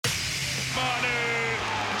Manu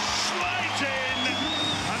slides in,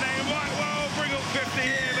 and they might well bring up 50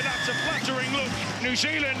 here, but that's a flattering look. New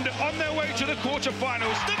Zealand on their way to the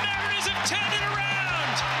quarterfinals. The Mariners have turned it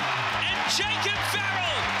around, and Jacob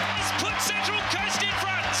Farrell has put Central Coast in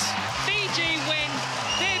front. Fiji win,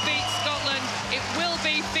 they beat Scotland. It will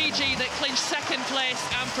be Fiji that clinch second place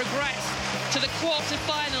and progress to the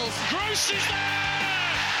quarterfinals. Gross is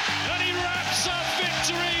there, and he wraps up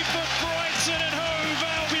victory for Brighton and Hove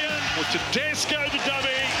Albion. Well, Tedesco to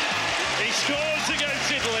dummy, he scores against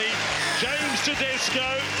Italy. James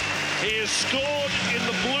Tedesco, he has scored in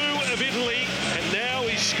the blue of Italy, and now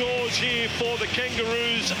he scores here for the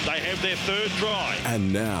Kangaroos. They have their third try.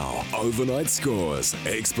 And now, overnight scores,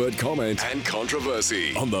 expert comment and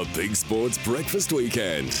controversy on the Big Sports Breakfast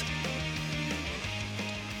Weekend.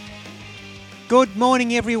 Good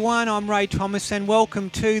morning, everyone. I'm Ray Thomas, and welcome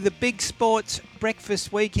to the Big Sports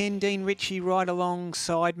Breakfast Weekend. Dean Ritchie right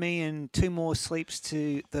alongside me, and two more sleeps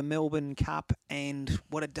to the Melbourne Cup. And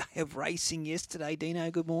what a day of racing yesterday, Dino.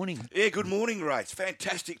 Good morning. Yeah, good morning, Ray. It's a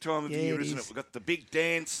fantastic time of year, isn't it? is. We've got the big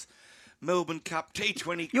dance, Melbourne Cup,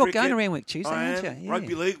 T20 You're cricket. going around week Tuesday, I aren't am. you? Yeah.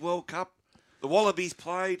 Rugby League World Cup. The Wallabies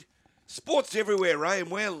played. Sports everywhere, Ray,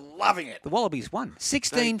 and we're loving it. The Wallabies won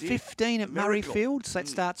 16-15 at Miracle. Murrayfield. So that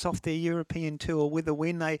starts off their European tour with a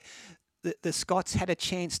win. The Scots had a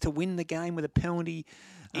chance to win the game with a penalty.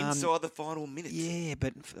 Inside the final minutes. Yeah,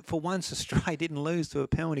 but for once Australia didn't lose to a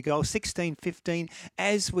penalty goal. 16-15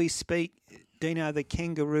 as we speak. Dino, the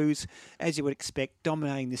Kangaroos, as you would expect,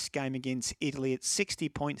 dominating this game against Italy at 60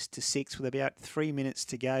 points to 6 with about 3 minutes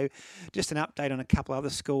to go. Just an update on a couple of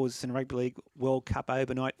other scores in the Rugby League World Cup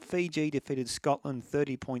overnight. Fiji defeated Scotland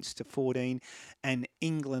 30 points to 14, and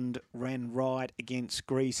England ran riot against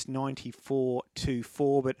Greece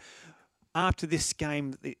 94-4. But after this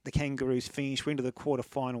game, the Kangaroos finished. We're into the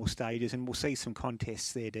quarter-final stages, and we'll see some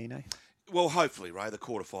contests there, Dino. Well, hopefully, Ray, the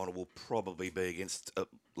quarterfinal will probably be against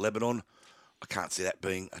Lebanon. I can't see that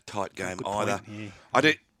being a tight game Good either. point, yeah. I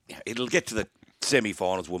do. It'll get to the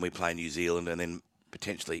semi-finals when we play New Zealand, and then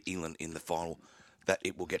potentially England in the final. That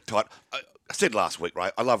it will get tight. I said last week,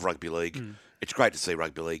 Ray, I love rugby league. It's great to see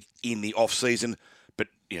rugby league in the off season, but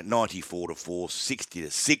 94-4,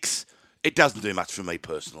 60-6. It doesn't do much for me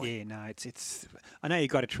personally. Yeah, no, it's. I know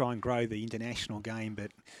you've got to try and grow the international game,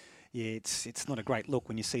 but yeah, it's not a great look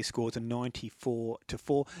when you see scores of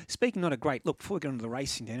 94-4. Speaking not a great look, before we get on to the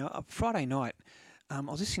racing, Friday night, I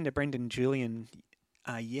was listening to Brendan Julian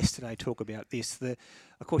yesterday talk about this.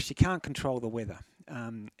 Of course, you can't control the weather.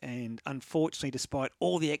 And unfortunately, despite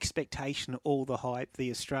all the expectation, all the hype, the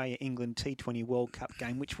Australia-England T20 World Cup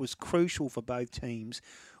game, which was crucial for both teams,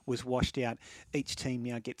 was washed out. Each team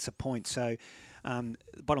now gets a point. So the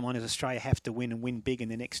bottom line is Australia have to win and win big in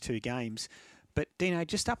the next two games. But, Dino,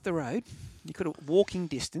 just up the road, you could have walking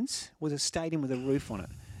distance with a stadium with a roof on it.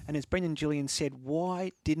 And as Brendan Julian said,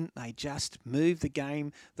 why didn't they just move the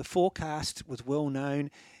game? The forecast was well known.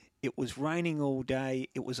 It was raining all day.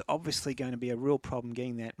 It was obviously going to be a real problem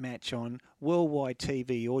getting that match on. Worldwide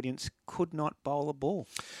TV audience could not bowl a ball.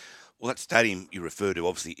 Well, that stadium you refer to,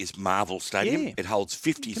 obviously, is Marvel Stadium. Yeah. It holds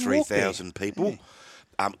 53,000 people.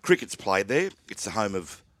 Cricket's played there. It's the home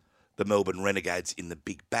of the Melbourne Renegades in the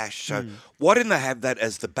Big Bash. So why didn't they have that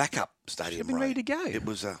as the backup stadium? been Ray? ready to go. It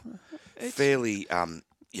was fairly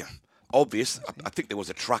obvious. I think there was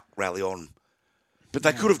a truck rally on, but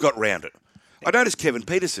they could have got round it. I noticed Kevin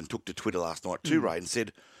Peterson took to Twitter last night too, Ray, and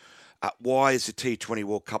said, why is the T20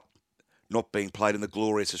 World Cup not being played in the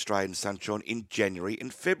glorious Australian sunshine in January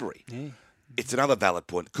and February? Yeah. It's another valid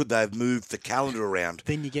point. Could they have moved the calendar around?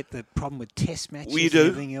 Then you get the problem with test matches Well, and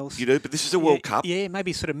everything else. You do, but this is a World Cup. Yeah,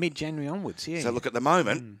 maybe sort of mid-January onwards, yeah. So look, at the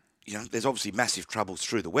moment, there's obviously massive troubles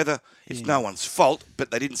through the weather. It's no one's fault,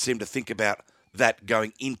 but they didn't seem to think about that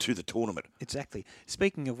going into the tournament. Exactly.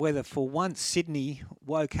 Speaking of weather, for once, Sydney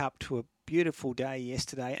woke up to a beautiful day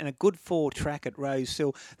yesterday and a good four track at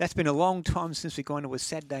Rosehill. That's been a long time since we've gone to a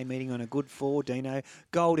Saturday meeting on a good four, Dino.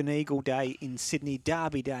 Golden Eagle Day in Sydney,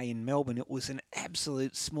 Derby Day in Melbourne. It was an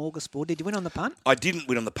absolute smorgasbord. Did you win on the punt? I didn't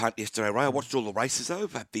win on the punt yesterday, Ray. I watched all the races, though.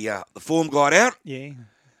 Had the form guide out. Yeah.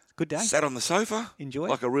 Good day. Sat on the sofa. Enjoy.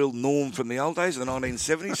 Like a real Norm from the old days of the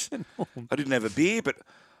 1970s. I didn't have a beer, but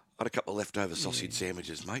I had a couple of leftover sausage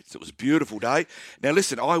sandwiches, mate. So it was a beautiful day. Now,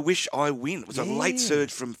 listen, I wish I win. It was a late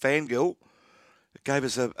surge from Fangirl. It gave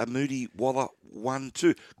us a Moody Waller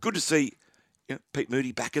 1-2. Good to see Pete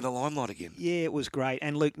Moody back in the limelight again. Yeah, it was great.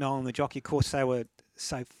 And Luke Nolan, the jockey, of course, they were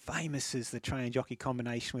so famous as the trainer-jockey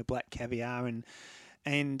combination with Black Caviar.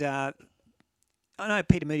 And I know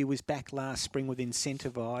Peter Moody was back last spring with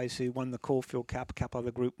Incentivise, who won the Caulfield Cup, a couple of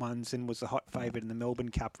the Group 1s, and was the hot favourite in the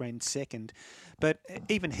Melbourne Cup, ran second. But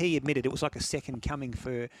even he admitted it was like a second coming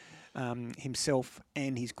for himself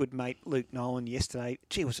and his good mate Luke Nolan yesterday.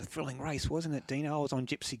 Gee, it was a thrilling race, wasn't it, Dino? I was on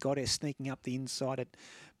Gypsy Goddess sneaking up the inside at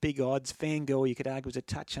big odds. Fangirl, you could argue, was a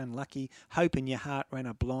touch unlucky. Hope in Your Heart ran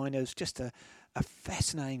a blind. It was just a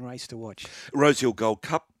fascinating race to watch. Rosehill Gold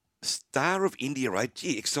Cup, Star of India 8.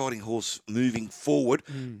 Gee, exciting horse moving forward,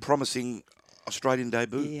 promising Australian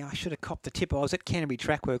debut. Yeah, I should have copped the tip. I was at Canterbury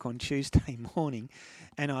Track Work on Tuesday morning,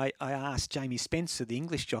 and I asked Jamie Spencer, the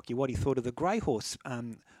English jockey, what he thought of the grey horse.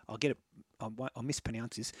 I'll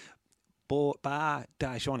mispronounce this. Bar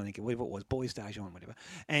Dajon, I think, whatever it was, Boys Dajon, whatever.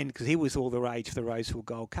 And because he was all the rage for the Rosehill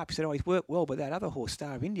Gold Cup. He said, he's worked well, but that other horse,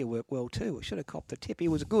 Star of India, worked well too. I should have copped the tip. He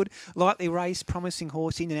was a good, lightly raced, promising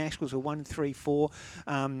horse. Internationals were 1, 3, 4.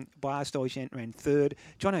 Bars Dogent ran third.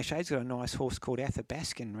 John O'Shea's got a nice horse called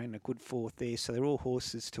Athabaskan, ran a good fourth there. So they're all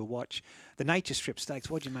horses to watch. The Nature Strip Stakes,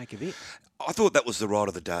 what'd you make of it? I thought that was the ride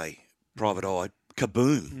of the day. Private Eye.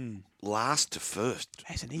 Kaboom. Last to first.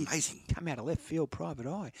 Hasn't he? Amazing. Come out of left field, Private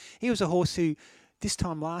Eye. He was a horse who, this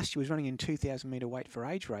time last year, was running in 2,000 metre weight for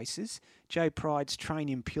age races. Joe Pride's trained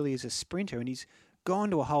him purely as a sprinter, and he's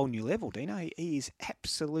gone to a whole new level, Dino. He is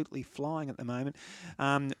absolutely flying at the moment.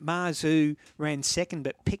 Marzu ran second,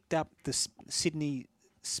 but picked up the Sydney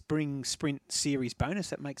Spring Sprint Series bonus.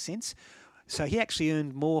 That makes sense. So he actually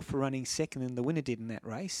earned more for running second than the winner did in that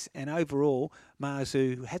race. And overall,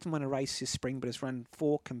 Marzu, who hasn't won a race this spring but has run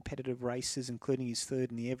 4 competitive races, including his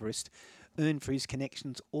third in the Everest, earned for his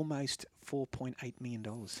connections almost $4.8 million.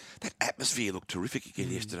 That atmosphere looked terrific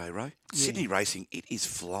again yesterday, Ray. Yeah. Sydney racing, it is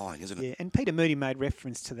flying, isn't it? Yeah, and Peter Moody made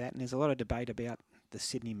reference to that, and there's a lot of debate about the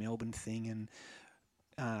Sydney-Melbourne thing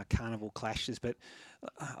and carnival clashes. But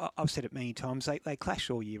I've said it many times, they clash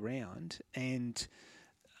all year round, and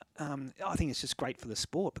I think it's just great for the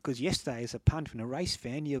sport, because yesterday, as a punter and a race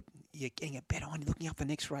fan, you're getting a bet on. You're looking up the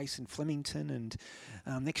next race in Flemington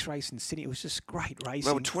and next race in Sydney. It was just great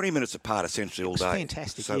racing. Well, 20 minutes apart essentially all day. It was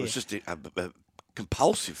fantastic. So it was just a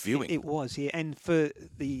compulsive viewing. It was, yeah. And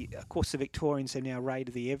of course, the Victorians have now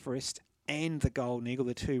raided the Everest and the Golden Eagle,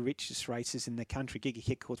 the 2 richest races in the country. Giga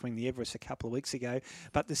Hit was winning the Everest a couple of weeks ago.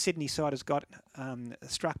 But the Sydney side has got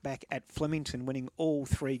struck back at Flemington, winning all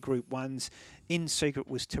 3 Group 1s. In Secret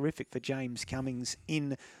was terrific for James Cummings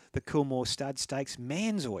in the Coolmore Stud Stakes.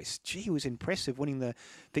 Manzoice, he was impressive, winning the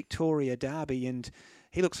Victoria Derby, and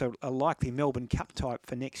he looks a likely Melbourne Cup type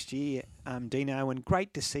for next year, Dino. And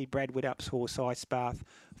great to see Brad Widdup's horse Ice Bath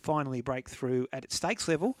finally break through at stakes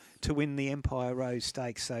level to win the Empire Rose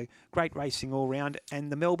Stakes. So great racing all round.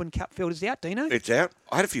 And the Melbourne Cup field is out, Dino. It's out.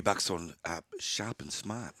 I had a few bucks on Sharp and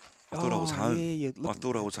Smart. I thought I was home. Yeah, I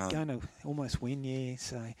thought I was home. Going to almost win, yeah.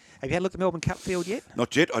 So, have you had a look at the Melbourne Cup field yet?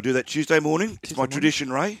 Not yet. I do that Tuesday morning. It's my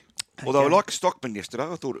tradition, Ray. Although I like Stockman yesterday,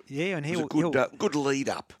 I thought it was a good lead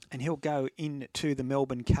up. And he'll go into the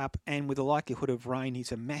Melbourne Cup, and with the likelihood of rain,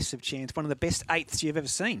 he's a massive chance. One of the best 8ths you've ever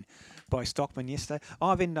seen by Stockman yesterday.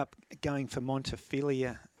 I've ended up going for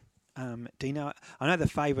Montefilia, Dino. I know the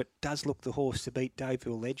favourite does look the horse to beat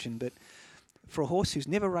Deauville Legend, but for a horse who's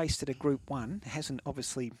never raced at a Group 1, hasn't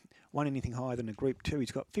obviously won anything higher than a Group 2,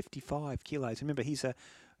 he's got 55 kilos. Remember, he's a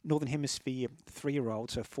Northern Hemisphere 3-year-old,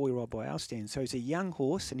 so a 4-year-old by our standards. So he's a young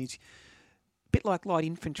horse, and he's a bit like Light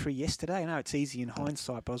Infantry yesterday. I know it's easy in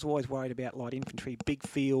hindsight, but I was always worried about Light Infantry. Big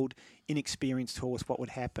field, inexperienced horse, what would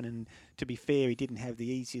happen. And to be fair, he didn't have the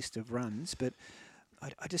easiest of runs. But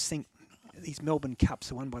I just think these Melbourne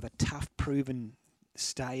Cups are won by the tough, proven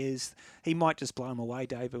stayers. He might just blow them away,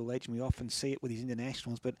 Deauville Legend. We often see it with his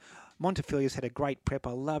internationals. But Montefilia's had a great prep.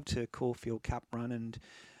 I loved her Caulfield Cup run, and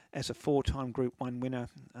as a 4-time Group 1 winner,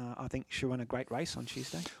 I think she'll run a great race on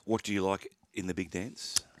Tuesday. What do you like in the Big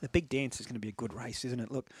Dance? The Big Dance is going to be a good race, isn't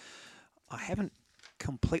it? Look, I haven't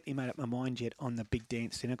completely made up my mind yet on the Big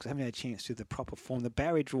Dance dinner because I haven't had a chance to do the proper form. The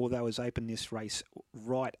barrier draw, though, has opened this race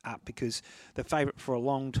right up because the favourite for a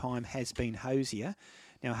long time has been Hosier.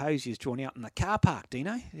 Now, Hosier's drawn out in the car park,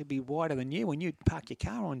 Dino. It'll be wider than you when you park your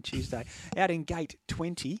car on Tuesday. Out in gate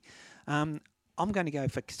 20, I'm going to go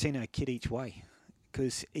for Casino Kid each way,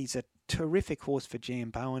 because he's a terrific horse for Jan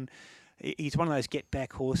Bowen. He's one of those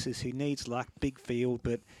get-back horses who needs luck, big field,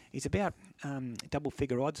 but he's about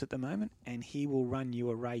double-figure odds at the moment, and he will run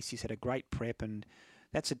you a race. He's had a great prep, and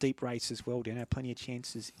that's a deep race as well. Do you know, plenty of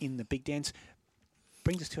chances in the Big Dance.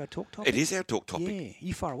 Brings us to our talk topic. It is our talk topic. Yeah,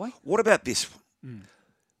 you far away. What about this one?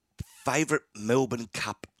 Favourite Melbourne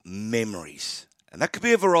Cup memories? And that could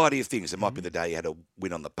be a variety of things. It might be the day you had a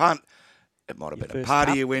win on the punt. It might have been a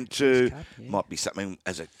party you went to. Cup, yeah. Might be something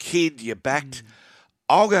as a kid you backed.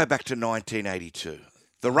 I'll go back to 1982.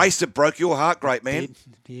 The race that broke your heart, great man.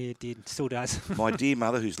 It did. Still does. My dear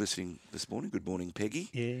mother, who's listening this morning, good morning, Peggy.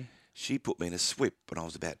 Yeah. She put me in a SWIP when I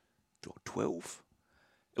was about 12.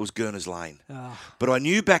 It was Gurners Lane. Oh. But I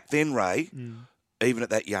knew back then, Ray, even at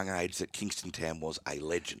that young age, that Kingston Town was a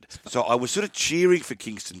legend. So I was sort of cheering for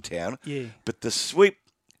Kingston Town. Yeah. But the SWIP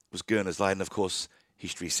was Gurners Lane. And of course,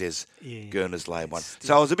 history says Gurners Lane won. Still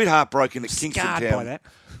So I was a bit heartbroken that Kingston scarred Town. by that.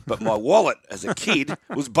 But my wallet as a kid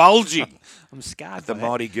was bulging. I'm scarred The by that.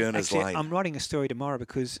 mighty Gurners Actually, Lane. I'm writing a story tomorrow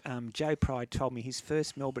because Joe Pride told me his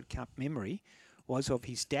first Melbourne Cup memory was of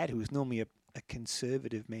his dad, who was normally a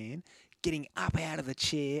conservative man, getting up out of the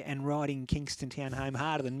chair and riding Kingston Town home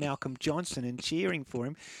harder than Malcolm Johnson and cheering for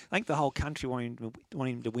him. I think the whole country wanted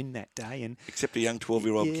him to win that day. And Except a young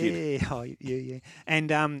 12-year-old kid. Yeah. And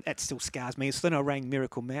that still scars me. So then I rang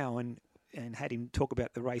Miracle Mao and had him talk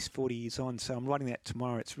about the race 40 years on. So I'm writing that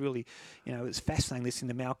tomorrow. It's really, it's fascinating listening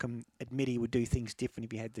to Malcolm admit he would do things different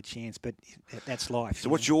if he had the chance, but that's life. So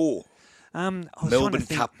what's your I was trying to Melbourne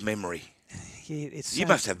think. Cup memory? Yeah, it's You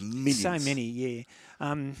must have millions. So many, yeah.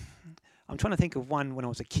 I'm trying to think of one when I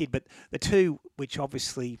was a kid, but the two which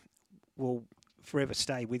obviously will forever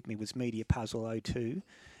stay with me was Media Puzzle 02.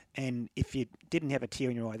 And if you didn't have a tear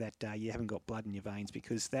in your eye that day, you haven't got blood in your veins,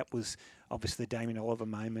 because that was obviously the Damien Oliver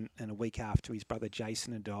moment, and a week after his brother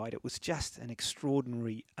Jason had died. It was just an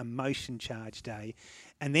extraordinary emotion-charged day.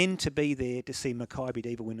 And then to be there to see Mackay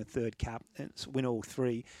Diva win a third cup, and win all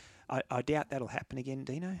three, I doubt that'll happen again,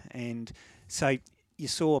 Dino. And so you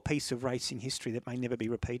saw a piece of racing history that may never be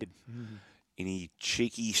repeated. Any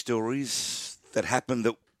cheeky stories that happened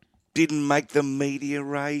that didn't make the media,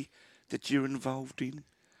 Ray, that you're involved in?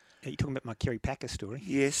 Are you talking about my Kerry Packer story?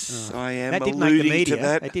 Yes, I am That did make the alluding media. to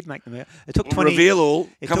that. It did make the media. It took 20. Reveal all.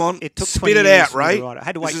 Come on, It took spit 20 it years out, for me Ray. to write it. I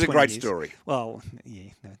had to wait This is a 20 great years. story. Well,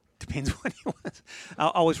 yeah, no, depends what it was.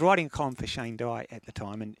 I was writing a column for Shane Dye at the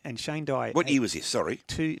time, and Shane Dye. What year was this? Sorry.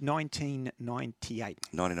 1998.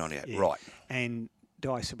 1998, Yeah. right. And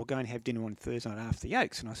Dye said, "We'll go and have dinner on Thursday night after the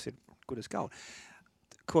Oaks." And I said, "Good as gold."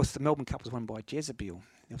 Of course, the Melbourne Cup was won by Jezebel.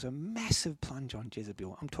 There was a massive plunge on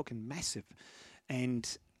Jezebel. I'm talking massive. And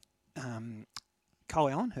Cole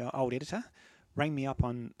Allen, our old editor, rang me up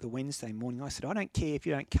on the Wednesday morning. I said, "I don't care if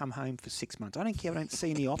you don't come home for 6 months. I don't care if I don't see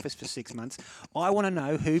you in the office for 6 months. I want to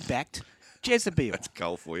know who backed Jezebel." That's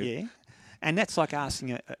cold for you. Yeah. And that's like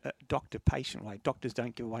asking a doctor-patient relate. Doctors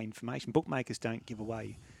don't give away information. Bookmakers don't give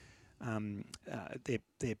away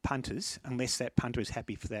their punters unless that punter is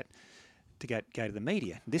happy for that to go to the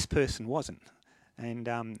media. This person wasn't. And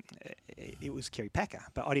it was Kerry Packer,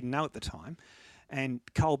 but I didn't know at the time. And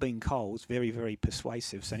Cole, being Cole, was very, very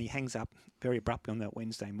persuasive. So he hangs up very abruptly on that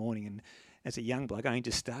Wednesday morning. And as a young bloke, I only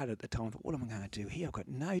just started at the time. I thought, what am I going to do here? I've got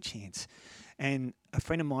no chance. And a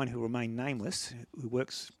friend of mine who remained nameless, who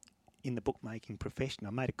works in the bookmaking profession, I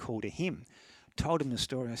made a call to him, told him the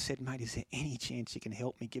story. I said, "Mate, is there any chance you can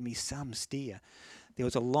help me? Give me some steer." There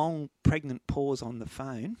was a long, pregnant pause on the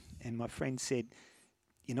phone. And my friend said,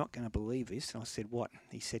 "You're not going to believe this." And I said, "What?"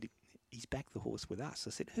 He said, "He's backed the horse with us." I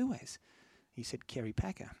said, "Who has?" He said, "Kerry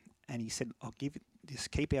Packer." And he said, "I'll give it,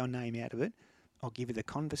 just keep our name out of it. I'll give you the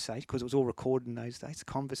conversation," because it was all recorded in those days, the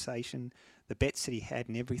conversation, the bets that he had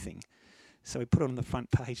and everything. So we put it on the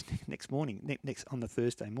front page next morning, next on the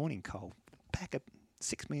Thursday morning, Cole. Packer,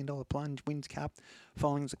 $6 million plunge, wins cup,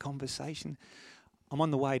 following the conversation. I'm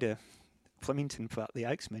on the way to Flemington for the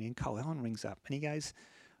Oaks meeting, and Cole Allen rings up and he goes,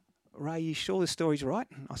 "Ray, you sure the story's right?"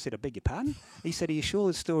 And I said, "I beg your pardon?" He said, "Are you sure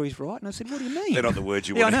the story's right?" And I said, "What do you mean?" They're not the words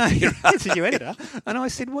you Yeah, want I to know. hear. This is your editor. And I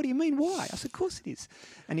said, "What do you mean? Why?" I said, "Of course it is."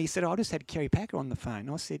 And he said, "I just had Kerry Packer on the phone."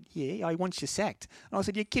 And I said, "Yeah, he wants you sacked." And I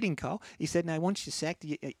said, "You're kidding, Cole." He said, "No, he wants you sacked.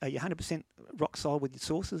 Are you 100% rock solid with your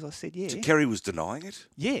sources?" I said, "Yeah." So Kerry was denying it?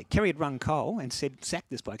 Yeah, Kerry had rung Cole and said, "Sack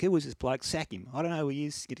this bloke." Who was this bloke? Sack him. I don't know who he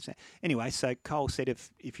is. Get him sacked. Anyway, so Cole said,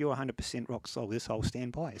 if you're 100% rock solid with this, I'll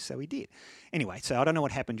stand by you. So he did. Anyway, so I don't know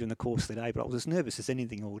what happened during the course of the day, but I was as nervous as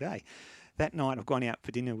anything all day. That night, I've gone out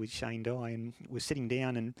for dinner with Shane Dye, and we're sitting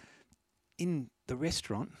down, and in the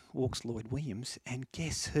restaurant walks Lloyd Williams, and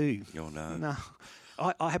guess who? Oh, no. No.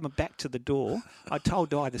 I had my back to the door. I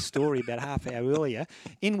told Dye the story about half an hour earlier.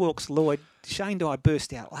 In walks Lloyd. Shane Dye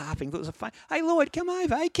burst out laughing. It was a fun. "Hey, Lloyd, come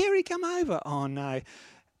over. Hey, Kerry, come over." Oh, no.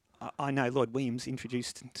 I know Lloyd Williams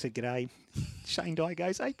introduced, said g'day. Shane Dye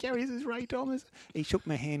goes, "Hey, Kerry, this is Ray Thomas." He shook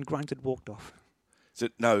my hand, grunted, walked off. So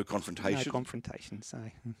no confrontation? No confrontation, so...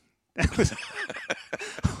 That was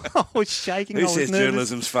I was shaking. Who I was says nervous.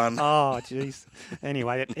 journalism's fun? Oh, jeez.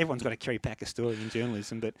 Anyway, everyone's got a Kerry Packer story in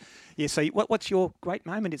journalism, but yeah. So, what's your great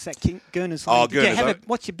moment? It's that Gurners Lane. Oh, Gurners.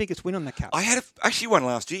 What's your biggest win on the cup? I had actually one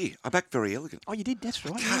last year. I backed Very Elegant. Oh, you did. That's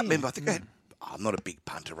right. I can't remember. I think I had I'm not a big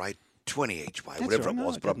punter, Ray. 20 each way, That's whatever all right. it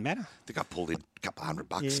was. No, it But I doesn't matter. think I pulled in a couple of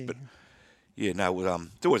 $100. Yeah. But yeah, no,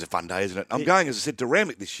 it's always a fun day, isn't it? I'm going, as I said, to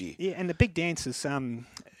Randwick this year. Yeah, and the big dance is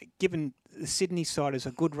given the Sydney side is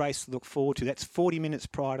a good race to look forward to. That's 40 minutes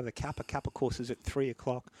prior to the Cup. A Cup, of course, is at 3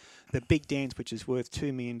 o'clock. The big dance, which is worth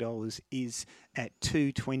 $2 million, is at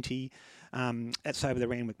 2:20. That's over the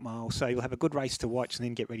Randwick Mile. So you'll have a good race to watch and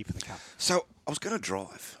then get ready for the Cup. So I was going to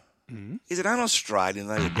drive. Is it un-Australian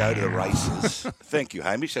they would go to the races? Thank you,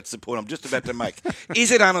 Hamish. That's the point I'm just about to make.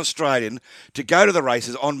 Is it un-Australian to go to the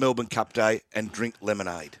races on Melbourne Cup Day and drink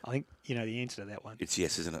lemonade? I think you know the answer to that one. It's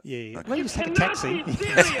yes, isn't it? Yeah. Okay. Well, you just take a taxi.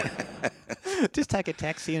 Just take a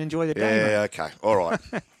taxi and enjoy the day. mate. Yeah, okay. All right.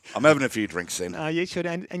 I'm having a few drinks then. You should,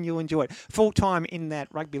 and you'll enjoy it. Full time in that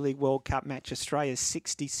Rugby League World Cup match, Australia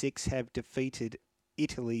 66 have defeated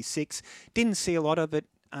Italy 6. Didn't see a lot of it,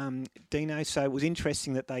 Dino, so it was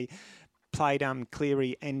interesting that they played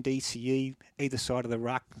Cleary and DCE either side of the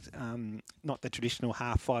ruck, not the traditional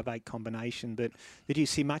half 5-8 combination, but did you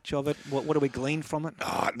see much of it? What do we glean from it?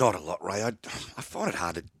 Oh, not a lot, Ray. I find it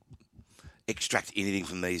hard to extract anything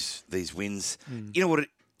from these wins. You know what?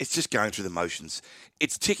 It's just going through the motions.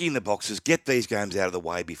 It's ticking the boxes. Get these games out of the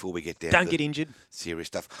way before we get down Don't to get injured. serious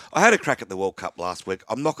stuff. I had a crack at the World Cup last week.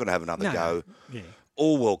 I'm not going to have another No. go. Yeah.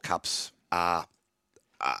 All World Cups are,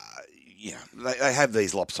 they have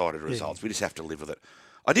these lopsided results. We just have to live with it.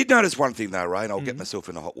 I did notice one thing though, Ray, and I'll get myself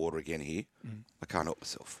in the hot water again here. I can't help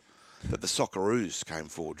myself. That the Socceroos came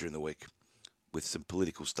forward during the week with some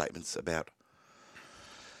political statements about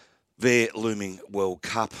their looming World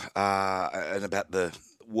Cup and about the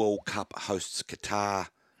World Cup hosts Qatar,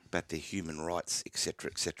 about their human rights, etc.,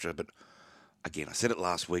 etc. But again, I said it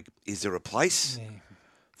last week, is there a place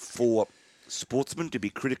for sportsmen to be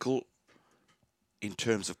critical in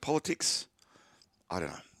terms of politics? I don't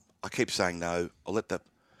know. I keep saying no. I'll let the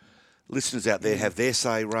listeners out there have their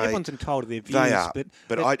say, Ray. Everyone's entitled to their views, They are.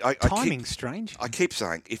 but I timing's keep, strange. I keep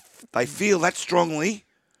saying, if they feel that strongly,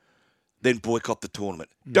 then boycott the tournament.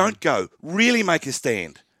 Don't go. Really make a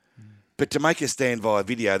stand. But to make a stand via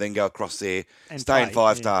video, then go across there, And stay in play,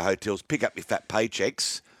 five-star hotels, pick up your fat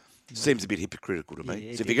paychecks, seems a bit hypocritical to me.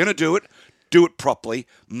 Yeah, So if you're going to do it properly,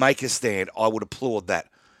 make a stand. I would applaud that.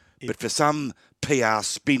 But for some PR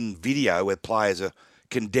spin video where players are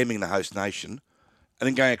condemning the host nation and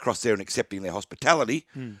then going across there and accepting their hospitality,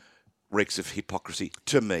 reeks of hypocrisy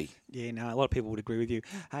to me. Yeah, no, a lot of people would agree with you.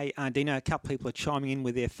 Hey, Dino, a couple of people are chiming in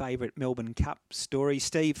with their favourite Melbourne Cup story.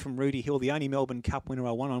 Steve from Rooty Hill, the only Melbourne Cup winner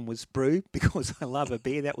I won on was Brew because I love a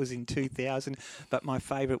beer. That was in 2000. But my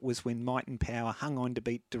favourite was when Might and Power hung on to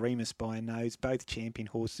beat Doremus by a nose, both champion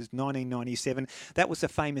horses, 1997. That was the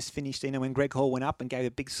famous finish, Dino, when Greg Hall went up and gave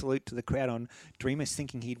a big salute to the crowd on Doremus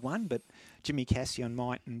thinking he'd won, but Jimmy Cassie on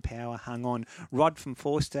Might and Power hung on. Rod from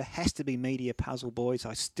Forster, has to be media puzzle, boys.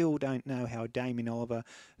 I still don't know how Damien Oliver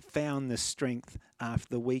found the strength after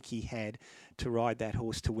the week he had to ride that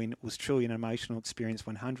horse to win. It was truly an emotional experience,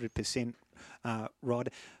 100%, Rod.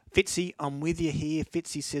 Fitzy, I'm with you here.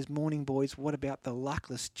 Fitzy says, morning, boys. What about the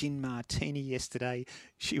luckless Gin Martini yesterday?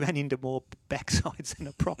 She ran into more backsides than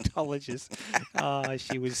a proctologist.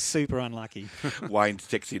 She was super unlucky. Wayne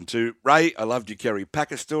texts in too. Ray, I loved your Kerry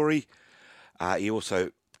Packer story. He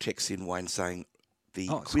also texts in, Wayne, saying the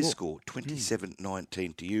quiz score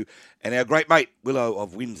 27-19 to you. And our great mate, Willow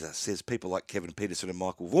of Windsor, says people like Kevin Peterson and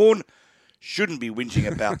Michael Vaughan shouldn't be whinging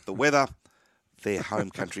about the weather. Their home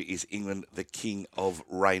country is England, the king of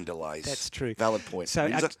rain delays. That's true. Valid point. So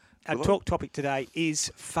Windsor, our talk topic today is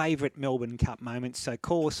favourite Melbourne Cup moments. So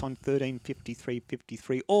call us on 13 53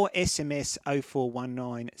 53 or SMS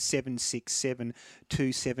 0419 767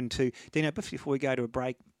 272. Dino, before we go to a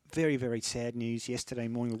break, very, very sad news. Yesterday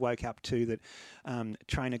morning we woke up to that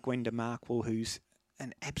trainer Gwenda Markwell, who's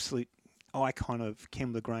an absolute icon of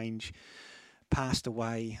Kembla Grange, passed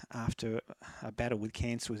away after a battle with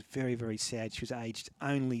cancer. It was very, very sad. She was aged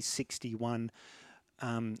only 61.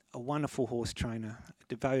 A wonderful horse trainer,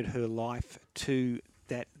 devoted her life to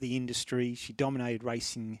the industry. She dominated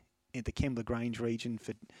racing in the Kembla Grange region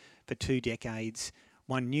for 2 decades,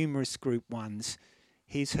 won numerous Group 1s.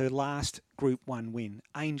 Here's her last Group 1 win,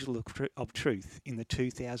 Angel of Truth, in the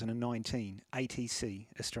 2019 ATC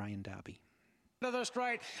Australian Derby. To the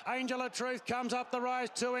straight, Angel of Truth comes up the rise,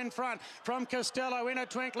 2 in front from Costello in a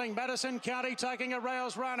twinkling. Madison County taking a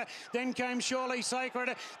rails run. Then came Surely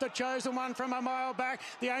Sacred, the chosen one from a mile back.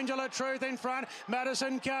 The Angel of Truth in front.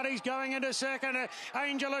 Madison County's going into second.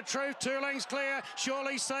 Angel of Truth 2 lengths clear.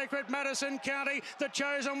 Surely Sacred, Madison County, the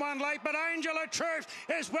chosen one late. But Angel of Truth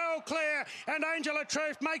is well clear. And Angel of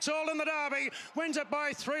Truth makes all in the Derby. Wins it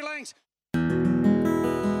by 3 lengths.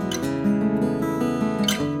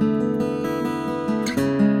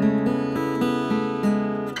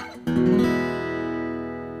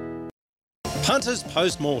 Hunter's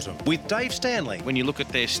Postmortem with Dave Stanley. When you look at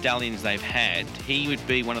their stallions they've had, he would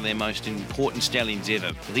be one of their most important stallions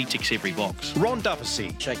ever. He ticks every box. Ron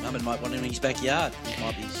Duffy. Sheikh Mohammed might want him in his backyard. It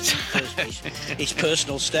might be his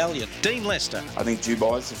personal stallion. Dean Lester. I think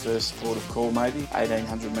Dubai's the first port of call, maybe.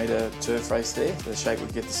 1,800 metre turf race there. The Sheikh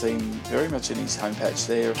would get to see him very much in his home patch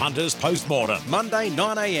there. Hunter's Postmortem, Monday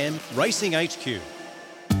 9am, Racing HQ.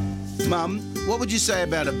 Mum, what would you say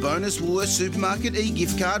about a bonus Woolworths Supermarket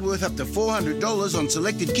e-gift card worth up to $400 on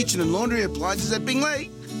selected kitchen and laundry appliances at Bingley?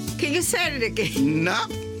 Can you say it again? No.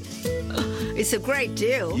 It's a great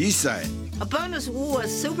deal. You say it. A bonus Woolworths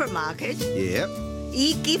Supermarket. Yep.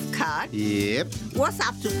 E-gift card. Yep. Worth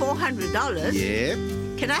up to $400.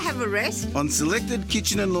 Yep. Can I have a rest? On selected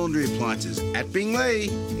kitchen and laundry appliances at Bingley.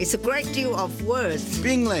 It's a great deal of words.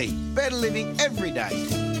 Bingley. Better living every day.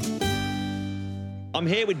 I'm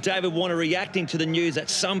here with David Warner reacting to the news that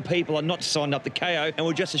some people are not signed up to KO and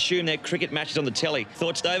will just assume their cricket matches on the telly.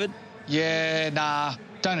 Thoughts, David? Yeah, nah,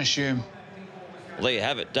 don't assume. Well, there you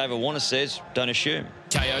have it. David Warner says, don't assume.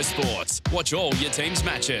 KO Sports. Watch all your team's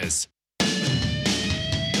matches.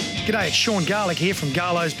 G'day, it's Sean Garlick here from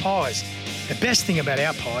Garlo's Pies. The best thing about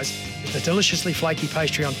our pies is the deliciously flaky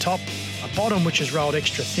pastry on top, a bottom which is rolled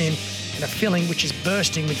extra thin, and a filling which is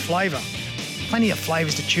bursting with flavour. Plenty of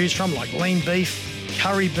flavours to choose from like lean beef,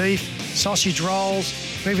 curry beef, sausage rolls.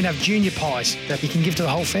 We even have junior pies that you can give to the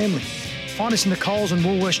whole family. Find us in the Coles and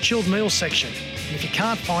Woolworths chilled meals section. And if you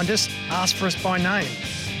can't find us, ask for us by name.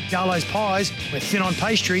 Garlo's Pies, we're thin on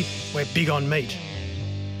pastry, we're big on meat.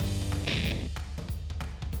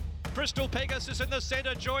 Crystal Pegasus in the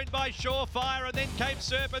centre, joined by Surefire, and then came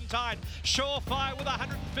Serpentine. Surefire with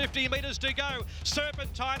 150 metres to go.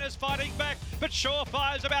 Serpentine is fighting back, but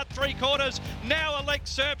Surefire's about 3/4. Now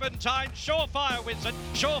elects Serpentine. Surefire wins it.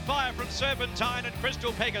 Surefire from Serpentine and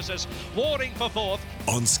Crystal Pegasus. Warding for fourth.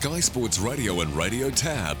 On Sky Sports Radio and Radio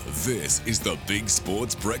Tab, this is the Big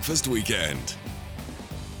Sports Breakfast Weekend.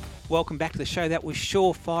 Welcome back to the show. That was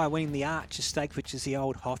Surefire winning the Archer Stakes, which is the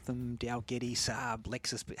old Hotham, Dalgety, Saab,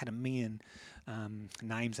 Lexus, but had a million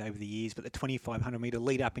names over the years. But the 2,500 metre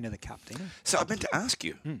lead up into the Cup, Dino. So I meant to ask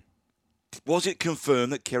you, was it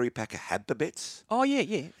confirmed that Kerry Packer had the bets? Oh,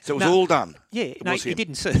 yeah. So it was all done? Yeah, he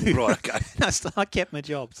didn't sue. Right, okay. No, I kept my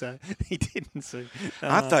job, so he didn't sue.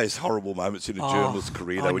 Aren't those horrible moments in a journalist's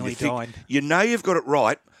career, though, when you think, died. you know you've got it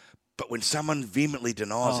right, but when someone vehemently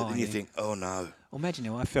denies it, then you think, oh, no. Well, imagine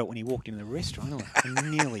how I felt when he walked into the restaurant. I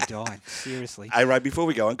nearly died, seriously. Hey, Ray, before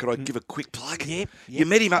we go on, could I give a quick plug? Yep. You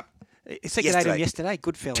met him up yesterday.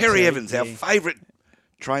 Good fella. Terry Evans, our favourite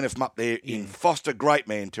trainer from up there in Foster. Great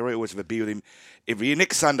man, Terry. I always have a beer with him every year.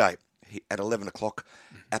 Next Sunday at 11 o'clock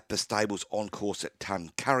at the stables on course at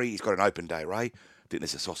Tuncurry. He's got an open day, Ray. I think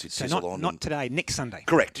there's a sausage sizzle on. Not today, next Sunday.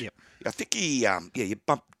 Correct. Yep. I think you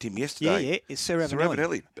bumped him yesterday. Yeah, it's Sir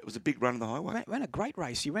Ravenelli. It was a big run on the highway. Ran a great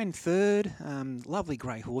race. He ran third. Lovely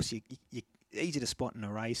grey horse. You easy to spot in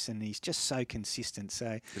a race, and he's just so consistent.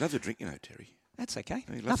 So he loves a drink, Terry. That's okay.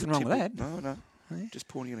 He Nothing wrong with that. No. Yeah. Just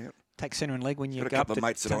pouring it out. Take centre and leg when you got go a couple up of to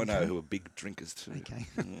mates that I know who are big drinkers too.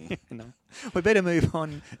 Okay. No. We better move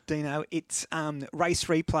on, Dino. It's race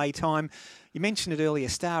replay time. You mentioned it earlier,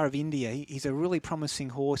 Star of India. He's a really promising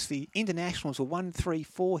horse. The internationals were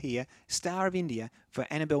 1-3-4 here. Star of India for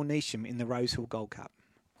Annabelle Neesham in the Rosehill Gold Cup.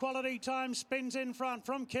 Quality Time spins in front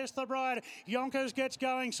from Kiss the Bride. Yonkers gets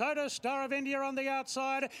going. So does Star of India on the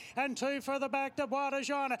outside. And two further back to Bois de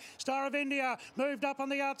Jean. Star of India moved up on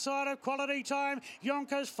the outside of Quality Time.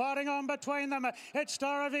 Yonkers fighting on between them. It's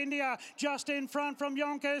Star of India just in front from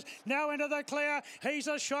Yonkers. Now into the clear. He's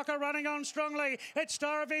a shocker running on strongly. It's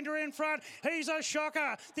Star of India in front. He's a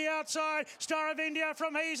shocker. The outside. Star of India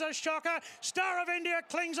from He's a Shocker. Star of India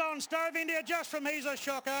clings on. Star of India just from He's a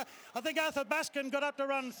Shocker. I think Arthur Baskin got up to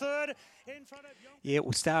run third in front of Yeah,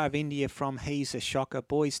 well, Star of India from He's a Shocker.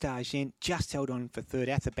 Boys D'Argent just held on for third.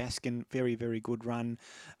 Arthur Baskin, very, very good run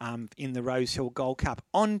in the Rosehill Gold Cup.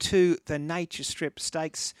 On to the Nature Strip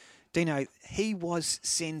Stakes. Dino, he was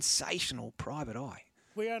sensational, Private Eye.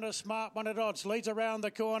 We own a smart one at odds. Leads around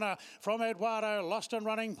the corner from Eduardo. Lost and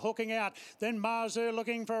running, hooking out. Then Marzu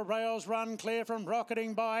looking for a rails run. Clear from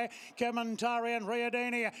rocketing by Kamantari and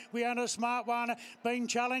Riadini. We own a smart one. Being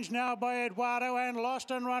challenged now by Eduardo and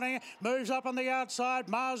lost and running. Moves up on the outside.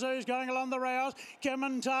 Marzu's going along the rails.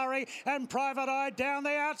 Kamantari and Private Eye down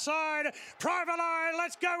the outside. Private Eye,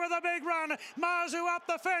 let's go with a big run. Marzu up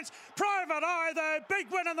the fence. Private Eye, the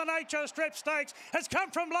big win in the Nature Strip Stakes, has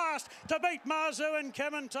come from last to beat Marzu and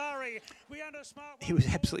Kementari. We under smart. He was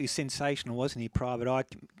absolutely sensational, wasn't he, Private Eye?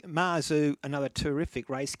 Marzu, another terrific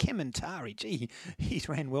race. Kementari, gee, he's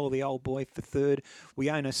ran well, the old boy, for third. We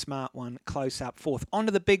own a smart one, close up fourth. On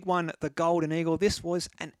to the big one, the Golden Eagle. This was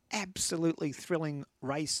an absolutely thrilling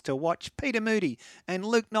race to watch. Peter Moody and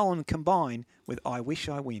Luke Nolan combine with I Wish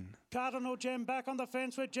I Win. Cardinal Gem back on the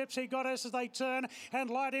fence with Gypsy Goddess as they turn, and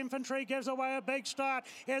Light Infantry gives away a big start.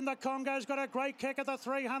 In the Congo's got a great kick at the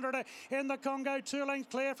 300. In the Congo, 2 lengths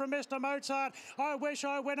clear from Mr. Mozart. I Wish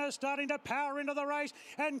I Win is starting to power into the race,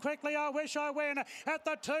 and quickly I Wish I Win at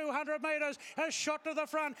the 200 metres. A shot to the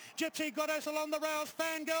front. Gypsy Goddess along the rails.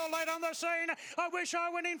 Fangirl late on the scene. I Wish I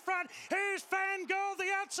Win in front. Here's Fangirl the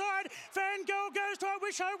outside. Fangirl goes to I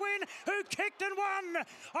Wish I Win, who kicked and won.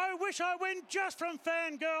 I Wish I Win just from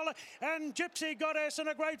Fangirl and Gypsy Goddess, and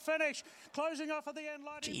a great finish. Closing off at the end.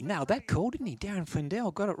 Gee, nailed that call, didn't he? Darren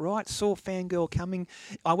Flindell got it right. Saw Fangirl coming.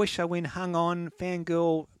 I Wish I Win hung on.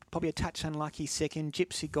 Fangirl probably a touch unlucky second.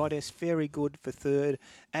 Gypsy Goddess very good for third,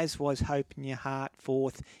 as was Hope in Your Heart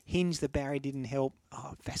fourth. Hinge the Barrier didn't help.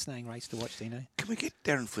 Oh, fascinating race to watch, Dino. Can we get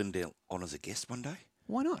Darren Flindell on as a guest one day?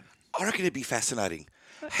 Why not? I reckon it'd be fascinating.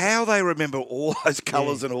 How they remember all those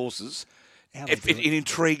colours and horses. It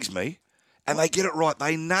intrigues me. And they get it right.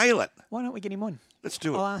 They nail it. Why don't we get him on? Let's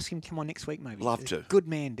do it. I'll ask him to come on next week, maybe. Love to. Good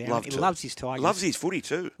man, Darren. He loves his Tigers. Loves his footy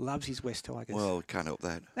too. Loves his West Tigers. Well, can't help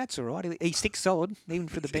that. That's all right. He sticks solid, even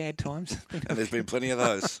for the bad times. And there's been plenty of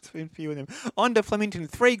those. There's been a few of them. On to Flemington.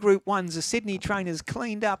 3 Group 1s. The Sydney trainers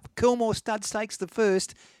cleaned up. Coolmore Stud Stakes the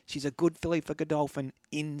first. She's a good filly for Godolphin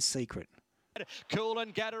in secret. Cool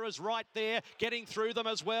and Gatter is right there, getting through them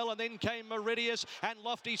as well, and then came Meridius and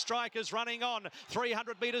Lofty Strikers running on.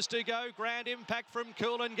 300 metres to go. Grand Impact from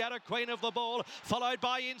Cool and Gatter, Queen of the Ball, followed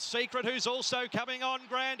by In Secret, who's also coming on.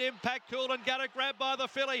 Grand Impact, Cool and Gatter grabbed by the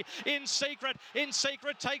filly. In Secret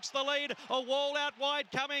takes the lead. A wall out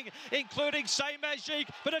wide coming, including Say Magique,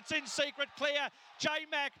 but it's In Secret clear.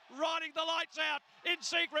 J-Mac riding the lights out. In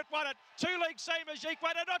Secret won it. 2 legs, Say Magique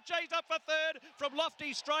won it. Not Jay's up for third. From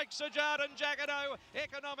Lofty Strike, Sajard and Jagano.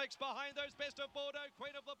 Economics behind those. Best of Bordeaux,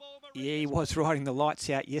 Queen of the Ball. Yeah, he was riding the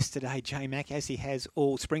lights out yesterday, J-Mac, as he has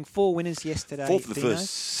all spring. 4 winners yesterday. 4th of the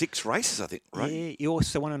first 6 races, I think, right? Yeah, he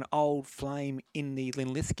also won an Old Flame in the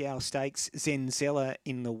Linlithgow Stakes, Zenzella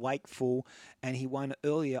in the Wakeful, and he won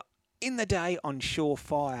earlier in the day on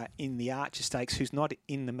Surefire in the Archer Stakes, who's not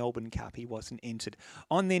in the Melbourne Cup. He wasn't entered.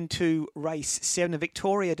 On then to race 7, the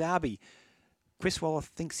Victoria Derby. Chris Waller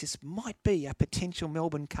thinks this might be a potential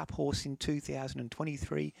Melbourne Cup horse in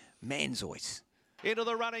 2023, Manzoice. Into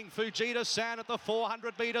the running, Fujita San at the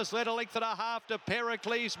 400 metres, led a length and a half to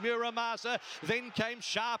Pericles Muramasa. Then came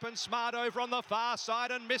Sharp and Smart over on the far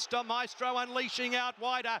side, and Mr. Maestro unleashing out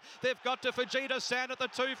wider. They've got to Fujita San at the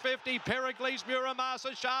 250, Pericles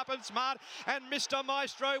Muramasa, Sharp and Smart, and Mr.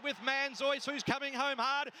 Maestro with Manzoice, who's coming home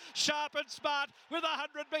hard. Sharp and Smart with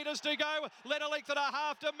 100 metres to go, led a length and a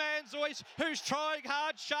half to Manzoice, who's trying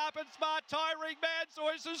hard. Sharp and Smart tiring.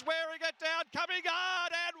 Manzoice is wearing it down, coming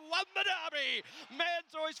hard, and won the Derby.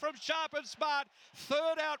 Manzoice from Sharp and Smart,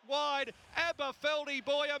 third out wide. Aberfeldy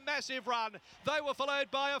Boy, a massive run. They were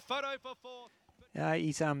followed by a photo for 4th.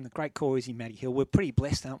 He's a great call, is he, Matty Hill? We're pretty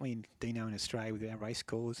blessed, aren't we, Dino, in Australia with our race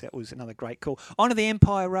calls. That was another great call. On to the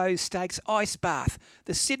Empire Rose Stakes Ice Bath.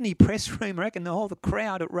 The Sydney press room, I reckon the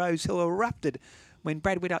crowd at Rose Hill erupted when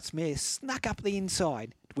Brad Widdup's mare snuck up the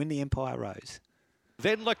inside to win the Empire Rose.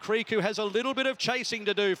 Then Lakriku has a little bit of chasing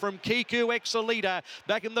to do from Kiku Exalita.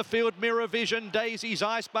 Back in the field, Mirror Vision, Daisy's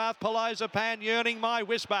Ice Bath, Pan, Yearning My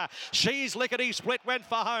Whisper. She's Lickety Split, went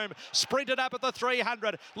for home. Sprinted up at the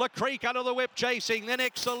 300. Lakriku under the whip chasing. Then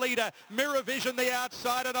Exalita, Mirror Vision the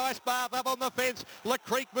outside, and Ice Bath up on the fence.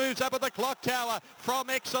 Lakriku moves up at the clock tower. From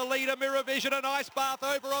Exalita, Mirror Vision and Ice Bath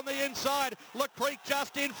over on the inside. Lakriku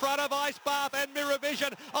just in front of Ice Bath and Mirror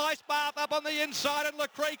Vision. Ice Bath up on the inside, and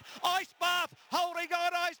Lakriku. Ice Bath holding on.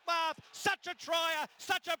 Ice Bath, such a trier,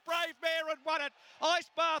 such a brave mare, and won it. Ice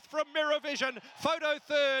Bath from Mirror Vision, photo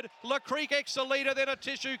third. Lakriku Exalita, then a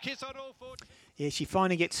tissue kiss on all 4. Yeah, she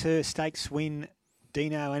finally gets her stakes win,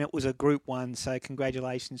 Dino, and it was a Group 1, so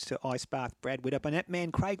congratulations to Ice Bath, Brad Widdup, and that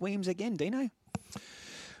man Craig Williams again, Dino.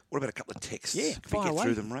 What about a couple of texts? Yeah, Can we get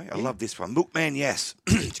through them, Ray? I love this one. Milkman Yass.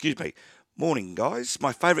 Excuse me. Morning, guys.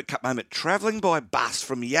 My favourite cup moment, travelling by bus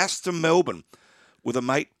from Yass to Melbourne with a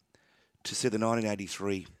mate to see the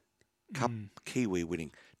 1983 Cup Kiwi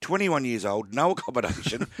winning. 21 years old, no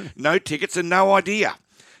accommodation, no tickets and no idea.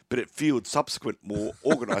 But it fueled subsequent more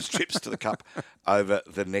organised trips to the Cup over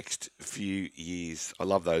the next few years. I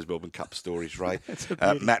love those Melbourne Cup stories, Ray.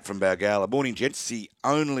 Matt from Balgowlah. Morning, gents. The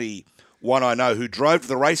only one I know who drove to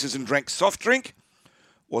the races and drank soft drink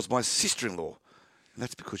was my sister-in-law. And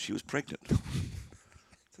that's because she was pregnant.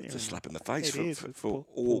 It's a slap in the face for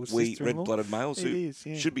all poor we sister-in-law. red-blooded males who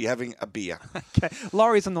should be having a beer. Okay,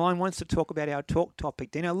 Laurie's on the line, wants to talk about our talk topic.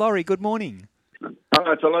 Dino, Laurie, good morning.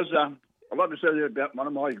 Hello, fellas. I'd like to tell you about one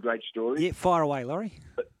of my great stories. Yeah, fire away, Laurie.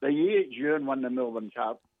 The year June won the Melbourne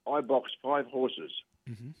Cup, I boxed 5 horses.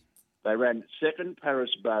 Mm-hmm. They ran second, Paris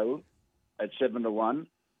Bow, at 7-1.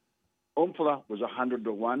 Umfla was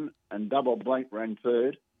 100-1, and Double Blank ran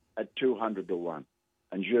third at 200-1.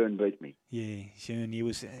 And June beat me. Yeah, June. It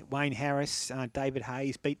was Wayne Harris, David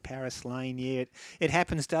Hayes beat Paris Lane. Yeah, it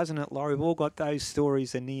happens, doesn't it, Laurie? We've all got those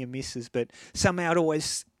stories of near misses, but somehow it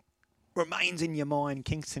always remains in your mind.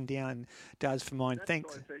 Kingston Down does for mine.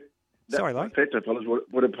 Thanks. Sorry, Laurie. Petra fellas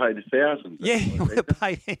would have paid thousands. Yeah, you would have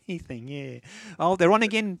paid anything, yeah. Oh, they're on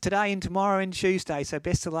again today and tomorrow and Tuesday, so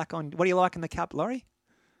best of luck on... What do you like in the Cup, Laurie?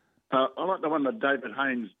 I like the one that David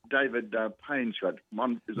Payne's got.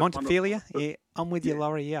 Montefilia? Yeah, I'm with you,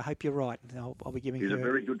 Laurie. Yeah, I hope you're right. I'll be giving He's her... a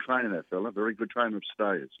very good trainer, that fella. Very good trainer of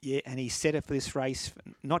stayers. Yeah, and he set her for this race,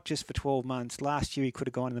 not just for 12 months. Last year he could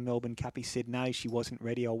have gone to the Melbourne Cup. He said, no, she wasn't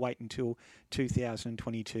ready. I'll wait until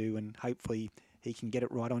 2022 and hopefully he can get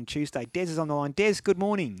it right on Tuesday. Des is on the line. Des, good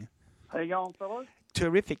morning. How you going, fellas?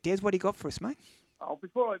 Terrific. Des, what do you got for us, mate?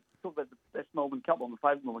 Before I talk about the best Melbourne Cup, on the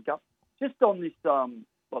favourite Melbourne Cup, just on this,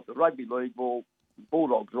 like the rugby league,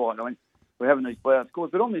 Bulldogs, right? I mean, we're having these blowout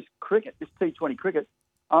scores, but on this cricket, this T20 cricket,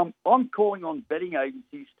 I'm calling on betting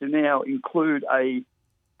agencies to now include a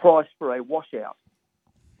price for a washout.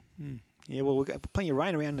 Yeah, well, we've got plenty of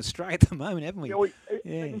rain around Australia at the moment, haven't we?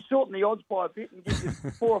 Yeah, we shorten the odds by a bit and give you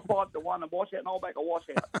 4 or 5 to 1 a washout, and I'll back a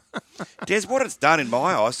washout. Des, what it's done in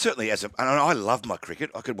my eyes, certainly and I love my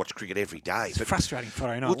cricket. I could watch cricket every day. It's frustrating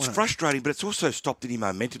Friday night. Well, it's frustrating, but it's also stopped any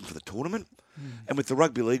momentum for the tournament. And with the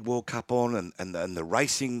Rugby League World Cup on and the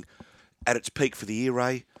racing at its peak for the year,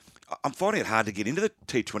 Ray, I'm finding it hard to get into the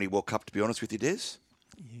T20 World Cup, to be honest with you, Des.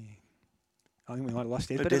 I think we might have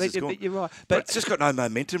lost it, But you're right. But it's just got no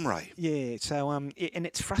momentum, Ray. Yeah, so and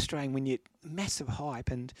it's frustrating when you massive hype.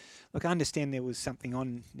 And look, I understand there was something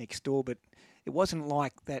on next door, but it wasn't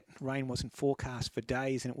like that rain wasn't forecast for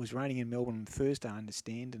days, and it was raining in Melbourne on Thursday, I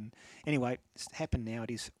understand. And anyway, it's happened now.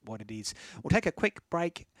 It is what it is. We'll take a quick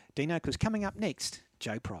break, Dino, because coming up next,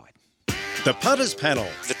 Joe Pride. The Putters Panel.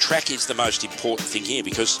 The track is the most important thing here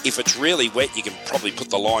because if it's really wet, you can probably put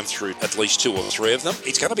the line through at least 2 or 3 of them.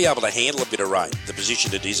 It's going to be able to handle a bit of rain, the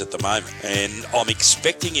position it is at the moment. And I'm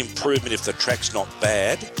expecting improvement if the track's not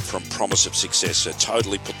bad from Promise of Success. So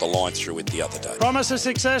totally put the line through it the other day. Promise of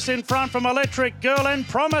Success in front from Electric Girl, and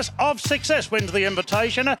Promise of Success wins the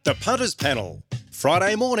invitation. The Putters Panel.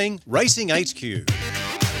 Friday morning, Racing HQ.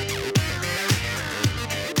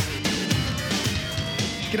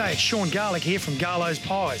 G'day, it's Sean Garlick here from Garlo's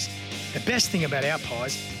Pies. The best thing about our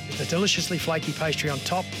pies is the deliciously flaky pastry on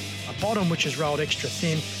top, a bottom which is rolled extra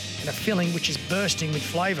thin, and a filling which is bursting with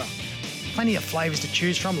flavour. Plenty of flavours to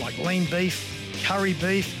choose from, like lean beef, curry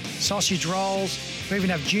beef, sausage rolls. We even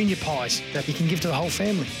have junior pies that you can give to the whole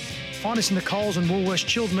family. Find us in the Coles and Woolworths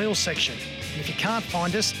chilled meals section. And if you can't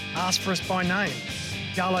find us, ask for us by name.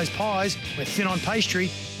 Garlo's Pies, we're thin on pastry,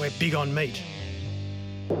 we're big on meat.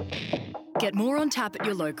 Get more on tap at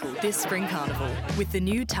your local this spring carnival with the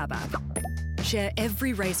new Tab app. Share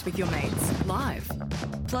every race with your mates, live.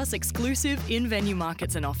 Plus exclusive in-venue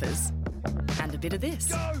markets and offers. And a bit of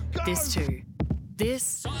this. This too.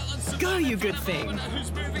 This. Go, you good thing.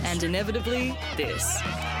 And inevitably, this.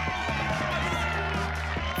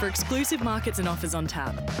 For exclusive markets and offers on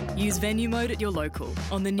tap, use venue mode at your local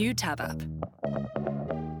on the new Tab app.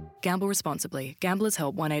 Gamble responsibly. Gamblers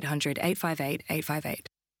Help 1-800 858 858.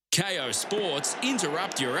 KO Sports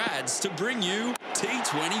interrupt your ads to bring you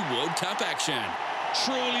T20 World Cup action.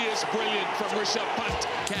 Truly is brilliant from Rishabh Pant.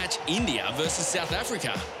 Catch India versus South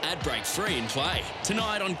Africa. Ad break free in play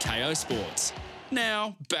tonight on KO Sports.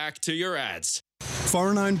 Now, back to your ads.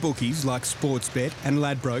 Foreign-owned bookies like Sportsbet and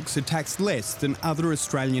Ladbrokes are taxed less than other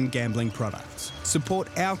Australian gambling products. Support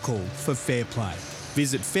our call for fair play.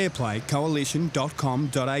 Visit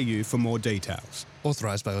fairplaycoalition.com.au for more details.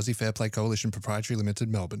 Authorised by Aussie Fair Play Coalition Proprietary Limited,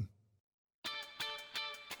 Melbourne.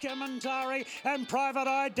 Kamantari and Private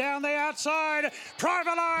Eye down the outside.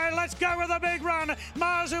 Private Eye, let's go with a big run.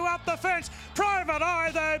 Marzu up the fence. Private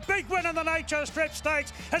Eye, the big win in the Nature Strip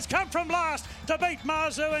Stakes, has come from last to beat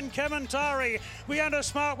Marzu and Kamantari. We under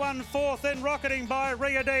Smart 1 fourth, then rocketing by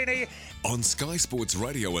Riadini. On Sky Sports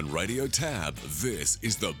Radio and Radio Tab, this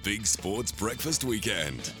is the Big Sports Breakfast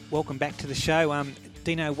Weekend. Welcome back to the show.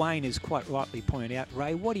 Dino Wayne has quite rightly pointed out,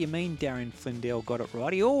 Ray, what do you mean Darren Flindell got it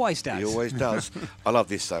right? He always does. He always does. I love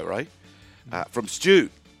this though, Ray. From Stu.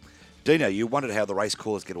 Dino, you wondered how the race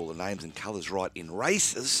callers get all the names and colours right in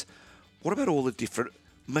races. What about all the different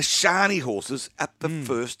Mashani horses at the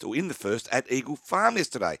first, or in the first, at Eagle Farm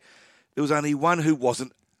yesterday? There was only one who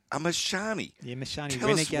wasn't a Mashani. Yeah, Mashani Tell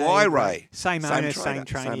Renegade. us why, Ray. Same owner, trainer, same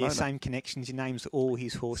trainer, owner. same connections. He names all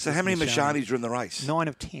his horses. So how many Mashanis are in the race? 9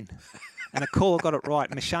 of 10. And a caller got it right.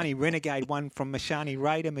 Mashani Renegade won from Mashani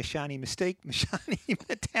Raider, Mashani Mystique, Mashani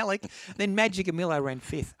Metallic. Then Magic Amilo ran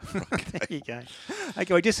 5th. There you go.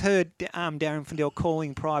 Okay, I just heard Darren Findell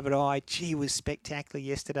calling Private Eye. Gee, was spectacular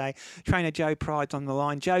yesterday. Trainer Joe Pride's on the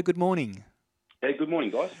line. Joe, good morning. Hey, good morning,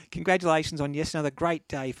 guys. Congratulations on another great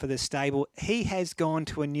day for the stable. He has gone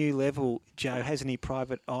to a new level, Joe, hasn't he,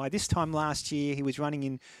 Private Eye? This time last year, he was running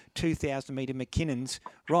in 2,000-metre McKinnons.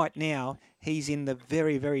 Right now, he's in the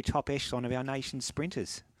very, very top echelon of our nation's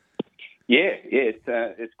sprinters. Yeah,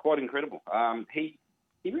 it's quite incredible. He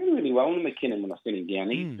ran really well in the McKinnon when I sent him down.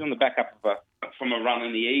 He's on the back up from a run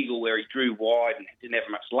in the Eagle where he drew wide and didn't have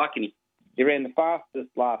much luck, and he ran the fastest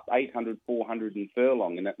last 800, 400 and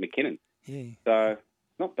furlong in that McKinnon. Yeah. So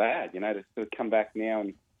not bad, to sort of come back now.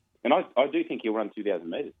 And I do think he'll run 2,000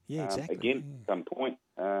 metres. Yeah, exactly. Again, at some point.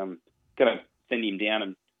 Going to send him down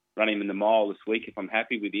and run him in the mile this week if I'm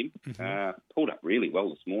happy with him. Pulled up really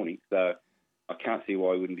well this morning, so I can't see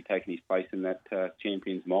why he wouldn't be taking his place in that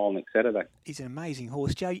Champions Mile next Saturday. He's an amazing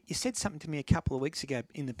horse. Joe, you said something to me a couple of weeks ago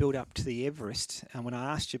in the build-up to the Everest, when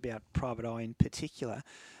I asked you about Private Eye in particular,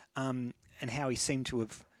 and how he seemed to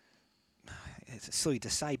have, it's silly to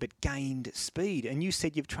say, but gained speed. And you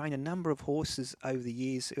said you've trained a number of horses over the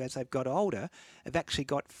years who, as they've got older, have actually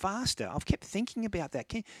got faster. I've kept thinking about that.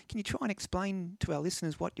 Can you try and explain to our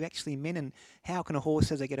listeners what you actually meant and how can a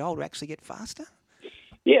horse, as they get older, actually get faster?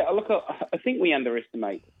 Yeah, look, I think we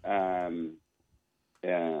underestimate how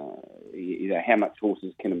much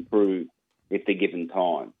horses can improve if they're given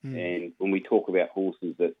time. And when we talk about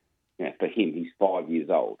horses that, for him, he's 5 years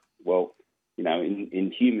old. Well,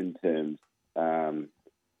 in human terms,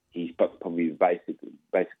 he's probably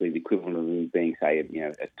basically the equivalent of him being, say, a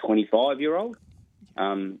 25-year-old.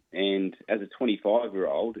 And as a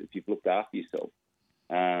 25-year-old, if you've looked after yourself,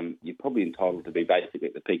 you're probably entitled to be basically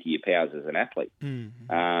at the peak of your powers as an athlete.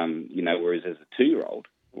 Whereas as a 2-year-old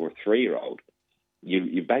or a 3-year-old,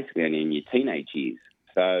 you're basically only in your teenage years.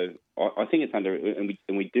 So I think it's and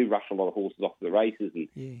we do rush a lot of horses off the races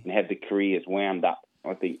and have the careers wound up,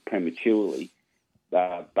 I think, prematurely.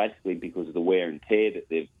 Basically because of the wear and tear that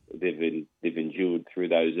they've endured through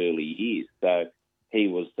those early years. So he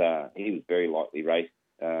was very lightly raced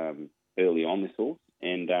early on, this horse,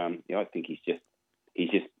 and I think he's at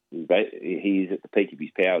the peak of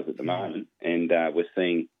his powers at the moment, and we're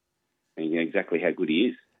seeing exactly how good he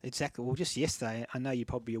is. Exactly. Well, just yesterday, I know you're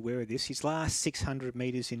probably aware of this, his last 600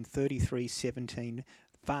 metres in 33.17,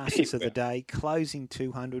 fastest of the day, closing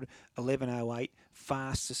 200, 11.08,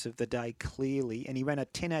 fastest of the day clearly, and he ran a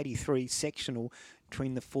 10.83 sectional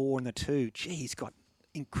between the 4 and the 2. Gee, he's got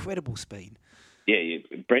incredible speed. Yeah.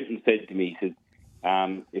 Brenton said to me, he said,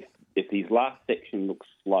 if his last section looks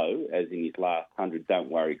slow, as in his last 100, don't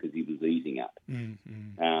worry because he was easing up. And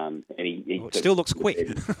it still looks quick.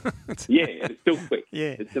 Yeah, it's still quick.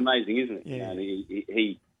 Yeah, it's amazing, isn't it? Yeah.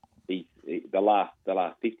 He the last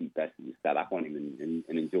 50 basically sat up on him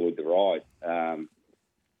and enjoyed the ride.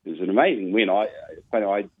 It was an amazing win. I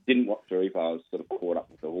didn't watch the replay. I was sort of caught up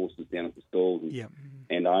with the horses down at the stalls,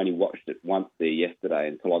 and I only watched it once there yesterday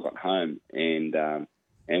until I got home. And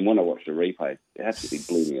when I watched the replay, it absolutely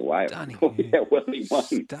blew me away. Stunning, how well he won.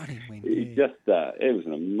 Stunning win. It was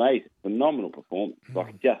an amazing, phenomenal performance.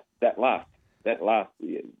 Like just that last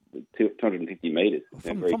 250 metres.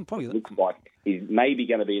 Probably looks like he's maybe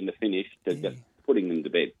going to be in the finish to just putting them to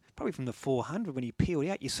bed. Probably from the 400 when he peeled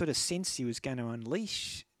out, you sort of sensed he was going to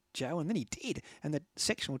unleash Joe, and then he did, and the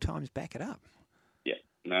sectional times back it up. Yeah,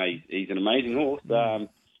 no, he's an amazing horse.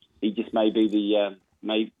 He just may be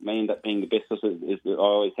may end up being the best horse. I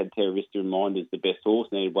always had Terra Vista in mind as the best horse,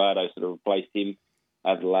 and Eduardo sort of replaced him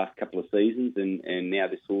over the last couple of seasons, and now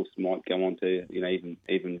this horse might go on to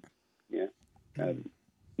even higher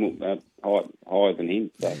than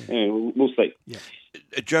him. So we'll see. Yeah.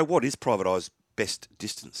 Joe, what is Private Eye's best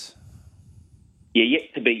distance? Yeah,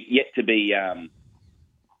 yet to be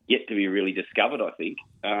really discovered, I think.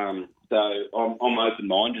 So I'm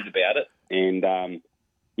open-minded about it, and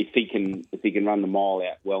if he can run the mile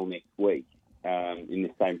out well next week in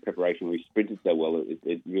the same preparation where he sprinted so well,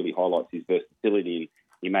 it really highlights his versatility. And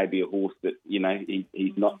he may be a horse that he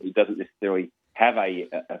doesn't necessarily have a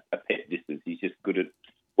pet distance. He's just good at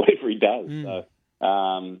whatever he does. So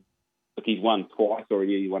look, he's won twice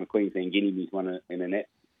already. He won a Queensland Guinea. He's won an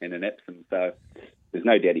Epsom. So there's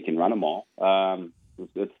no doubt he can run a mile.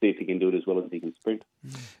 let's see if he can do it as well as he can sprint.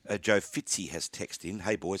 Joe Fitzy has texted in,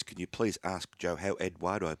 "Hey boys, can you please ask Joe how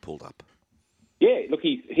Eduardo pulled up?" Yeah, look,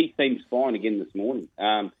 he seems fine again this morning.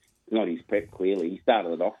 Not his prep, clearly. He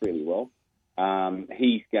started it off really well.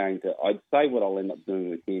 He's going to, I'd say what I'll end up doing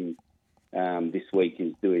with him this week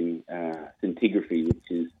is doing scintigraphy, which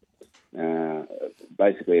is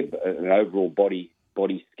basically an overall body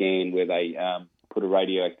scan where they put a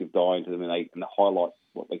radioactive dye into them and they highlight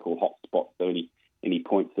what they call hot spots. So any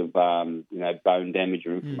points of bone damage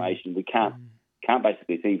or inflammation, we can't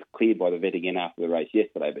basically see. He's cleared by the vet again after the race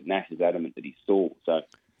yesterday, but Nash is adamant that he's sore. So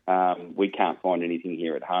we can't find anything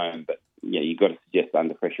here at home. But yeah, you've got to suggest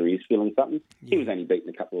under pressure he is feeling something. Yeah. He was only beaten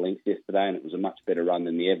a couple of lengths yesterday, and it was a much better run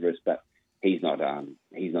than the Everest. But he's not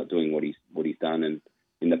doing what he's done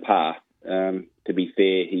in the past. To be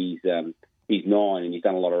fair, he's 9 and he's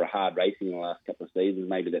done a lot of hard racing in the last couple of seasons.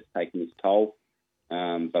 Maybe that's taken its toll.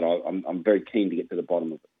 But I'm very keen to get to the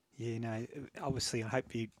bottom of it. Yeah, no, obviously I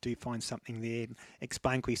hope you do find something there.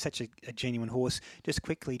 Explain, because he's such a genuine horse. Just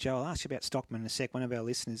quickly, Joe, I'll ask you about Stockman in a sec. One of our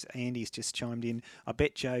listeners, Andy's just chimed in. I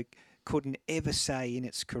bet Joe couldn't ever say in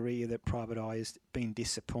its career that Private Eye has been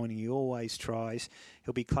disappointing. He always tries.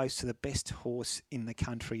 He'll be close to the best horse in the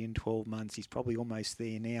country in 12 months. He's probably almost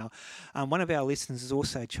there now. One of our listeners has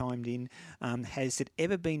also chimed in. Has it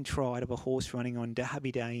ever been tried of a horse running on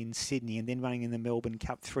Derby Day in Sydney and then running in the Melbourne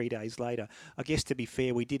Cup 3 days later? I guess, to be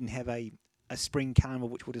fair, we didn't have a spring carnival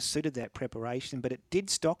which would have suited that preparation, but it did.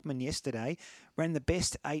 Stockman yesterday ran the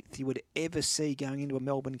best 8th you would ever see going into a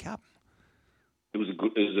Melbourne Cup. It was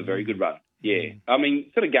a very good run. Yeah, I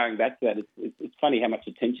mean, sort of going back to that, it's funny how much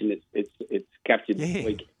attention it's captured this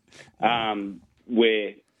week.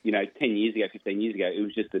 Where 10 years ago, 15 years ago, it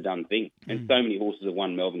was just a done thing, and so many horses have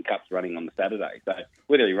won Melbourne Cups running on the Saturday. So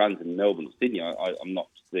whether he runs in Melbourne or Sydney, I'm not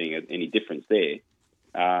seeing any difference there.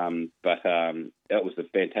 But that was a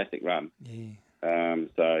fantastic run. Yeah.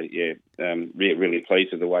 Really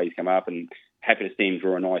pleased with the way he's come up, and happy to see him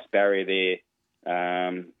draw a nice barrier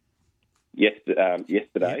there.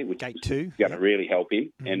 Yesterday, which Gate 2 going to really help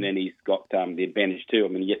him. And then he's got the advantage too. I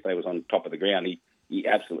mean, yesterday was on top of the ground. He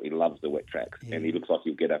absolutely loves the wet tracks, and he looks like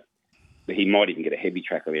he might even get a heavy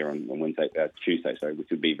tracker there on Tuesday, which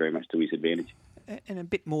would be very much to his advantage. And a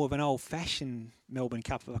bit more of an old-fashioned Melbourne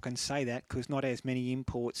Cup, if I can say that, because not as many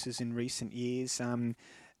imports as in recent years.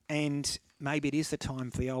 And maybe it is the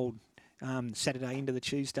time for the old Saturday into the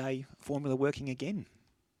Tuesday formula working again.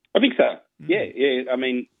 I think so. Yeah. I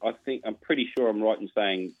mean, I'm pretty sure I'm right in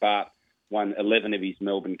saying Bart won 11 of his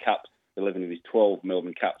 12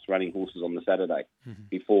 Melbourne Cups running horses on the Saturday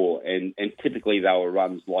before. And typically they were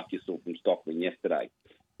runs like you saw from Stockman yesterday.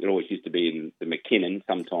 It always used to be in the McKinnon,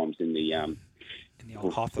 sometimes in the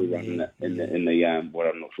old Hotham, what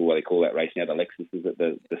I'm not sure what they call that race now, the Lexus, is it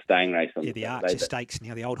the staying race on the Archer Stakes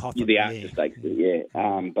now, the old Hotham. The Archer Stakes,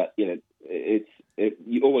 but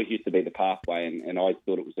it always used to be the pathway, and I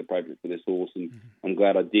thought it was appropriate for this horse, and I'm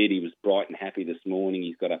glad I did. He was bright and happy this morning.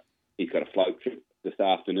 He's got a float trip this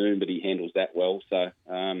afternoon, but he handles that well. So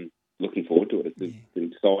looking forward to it. It's an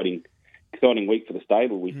exciting week for the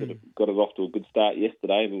stable. We sort of got it off to a good start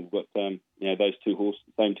yesterday, and we've got those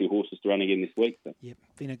same two horses to run again this week. So. Yep,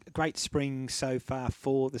 been a great spring so far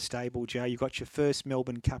for the stable, Joe. You've got your first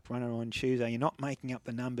Melbourne Cup runner on Tuesday. You're not making up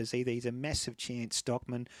the numbers either. He's a massive chance,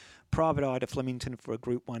 Stockman. Private Eye to Flemington for a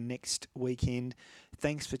Group 1 next weekend.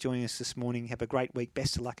 Thanks for joining us this morning. Have a great week.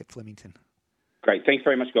 Best of luck at Flemington. Great. Thanks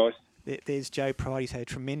very much, guys. There's Joe Pride. He's had a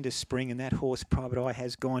tremendous spring, and that horse, Private Eye,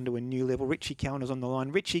 has gone to a new level. Richie Callender's on the line.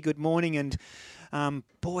 Richie, good morning. And,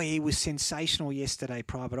 boy, he was sensational yesterday,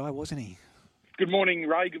 Private Eye, wasn't he? Good morning,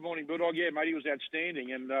 Ray. Good morning, Bulldog. Yeah, mate, he was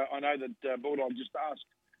outstanding. And I know that Bulldog just asked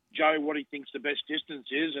Joe what he thinks the best distance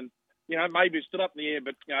is. And, maybe it's still up in the air,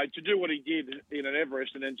 but, to do what he did in an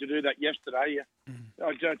Everest and then to do that yesterday,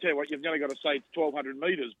 I tell you what, you've only got to say it's 1,200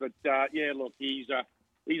 metres. But, look, he's a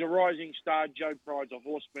rising star. Joe Pride's a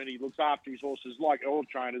horseman. He looks after his horses like all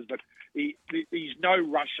trainers, but he's no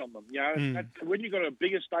rush on them. When you've got a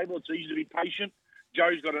bigger stable, it's easy to be patient.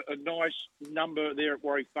 Joe's got a nice number there at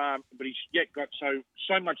Warwick Farm, but he's yet got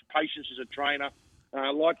so much patience as a trainer,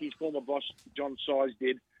 like his former boss, John Size,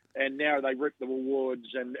 did. And now they reap the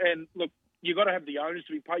rewards. And look, you've got to have the owners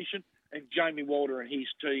to be patient. And Jamie Walter and his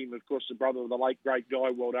team, of course, the brother of the late, great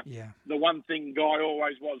Guy Walter. Yeah. The one thing Guy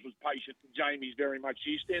always was patient. Jamie's very much.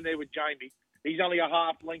 You stand there with Jamie. He's only a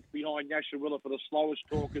half length behind Nasharilla for the slowest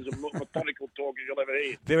talkers and methodical talkers you'll ever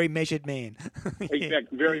hear. Very measured man.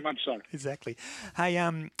 Exactly, very much so. Exactly. Hey,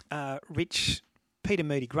 Rich, Peter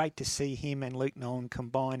Moody, great to see him and Luke Nolan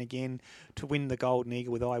combine again to win the Golden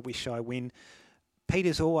Eagle with I Wish I Win.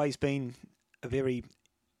 Peter's always been a very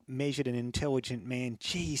measured and intelligent man.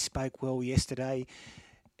 Gee, he spoke well yesterday.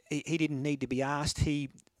 He didn't need to be asked. He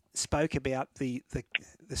spoke about the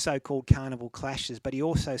so-called carnival clashes, but he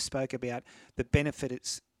also spoke about the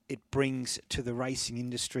benefit it brings to the racing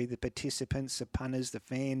industry, the participants, the punters, the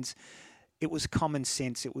fans. It was common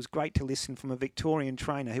sense. It was great to listen from a Victorian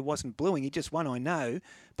trainer who wasn't blueing. He just won, I know,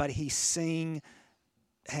 but he's seeing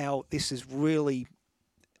how this is really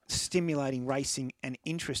stimulating racing and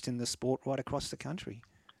interest in the sport right across the country.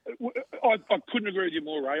 I couldn't agree with you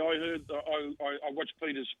more, Ray. I watched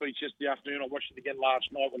Peter's speech yesterday afternoon. I watched it again last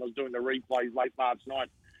night when I was doing the replays late last night.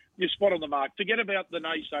 You're spot on the mark. Forget about the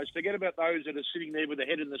naysayers. Forget about those that are sitting there with their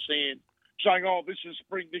head in the sand saying, oh, this is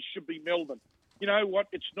spring, this should be Melbourne. You know what?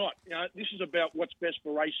 It's not. You know, this is about what's best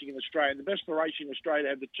for racing in Australia. And the best for racing in Australia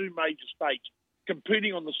have the two major states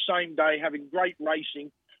competing on the same day, having great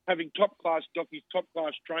racing, having top-class jockeys,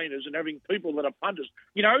 top-class trainers, and having people that are punters.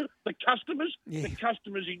 You know, the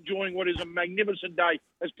customers enjoying what is a magnificent day,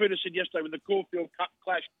 as Peter said yesterday, when the Caulfield Cup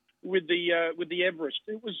clashed with the Everest.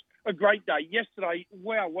 It was a great day. Yesterday,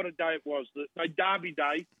 wow, what a day it was, the Derby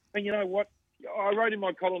Day. And you know what? I wrote in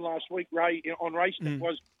my column last week, Ray, on Racing,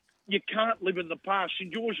 was you can't live in the past.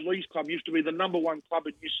 St George Lee's club used to be the number one club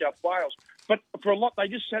in New South Wales. But for a lot, they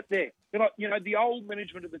just sat there. You know, the old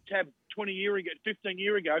management of the TAB 15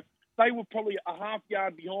 years ago, they were probably a half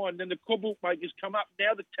yard behind. Then the club bookmakers come up.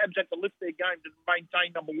 Now the TAB's had to lift their game to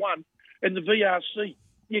maintain number one. And the VRC,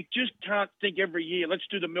 you just can't think every year, let's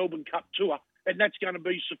do the Melbourne Cup tour, and that's going to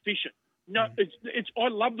be sufficient. No, it's. I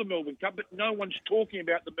love the Melbourne Cup, but no one's talking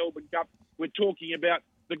about the Melbourne Cup. We're talking about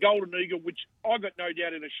the Golden Eagle, which I've got no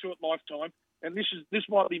doubt in a short lifetime, and this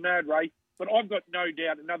might be mad, Ray, but I've got no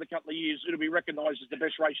doubt in another couple of years it'll be recognised as the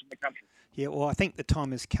best race in the country. Yeah, well, I think the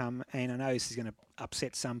time has come, and I know this is going to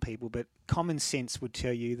upset some people, but common sense would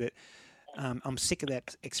tell you that I'm sick of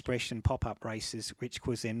that expression, pop-up races, Rich,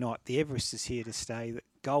 because they're not. The Everest is here to stay. The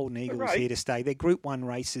Golden Eagle is here to stay. They're Group 1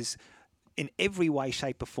 races in every way,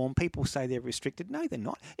 shape or form. People say they're restricted. No, they're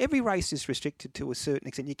not. Every race is restricted to a certain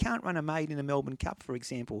extent. You can't run a maiden in a Melbourne Cup, for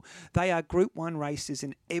example. They are Group 1 races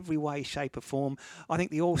in every way, shape or form. I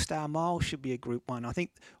think the All-Star Mile should be a Group 1. I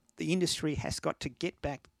think the industry has got to get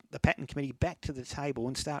back, the Patent Committee, back to the table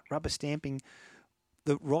and start rubber stamping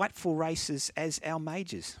the rightful races as our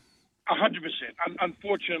majors. 100%.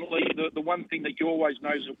 Unfortunately, the one thing that you always know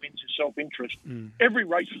is that wins is self-interest. Every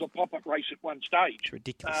race was a pop-up race at one stage. It's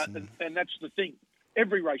ridiculous. And that's the thing.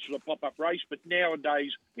 Every race was a pop-up race, but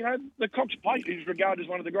nowadays, you know, the Cox Plate is regarded as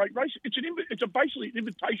one of the great races. It's basically an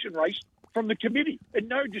invitation race from the committee. And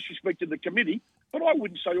no disrespect to the committee, but I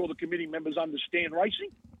wouldn't say all the committee members understand racing.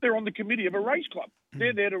 They're on the committee of a race club.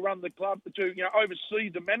 They're there to run the club, to oversee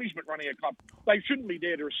the management running a club. They shouldn't be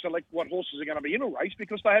there to select what horses are going to be in a race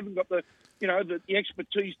because they haven't got the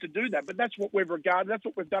expertise to do that. But that's what we've regarded. That's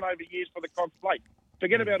what we've done over years for the Cox Plate.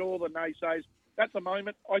 Forget about all the naysayers. At the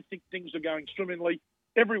moment, I think things are going swimmingly.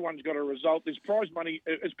 Everyone's got a result. There's prize money.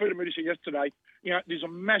 As Peter Moody said yesterday, there's a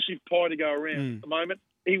massive pie to go around at the moment.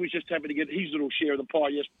 He was just happy to get his little share of the pie,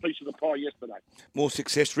 piece of the pie yesterday. More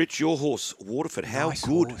success, Rich. Your horse, Waterford. How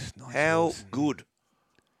good? How good?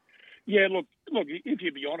 Yeah, look. If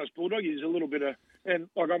you be honest, Bulldog is a little bit of, and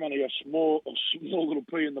like I'm only a small little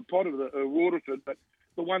pea in the pot of Waterford. But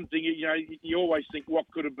the one thing, you always think what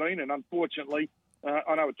could have been, and unfortunately,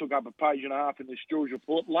 I know it took up a page and a half in this Stewards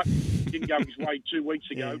report. Luck didn't go his way 2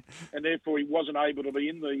 weeks ago, and therefore he wasn't able to be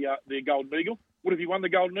in the Golden Eagle. Would have he won the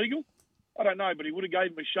Golden Eagle? I don't know, but he would have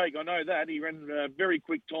gave him a shake. I know that. He ran a very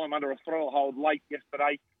quick time under a throttle hold late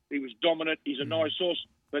yesterday. He was dominant. He's a nice horse.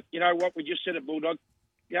 But you know what? We just said it, Bulldog.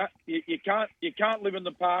 Yeah, you can't live in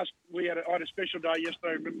the past. I had a special day yesterday.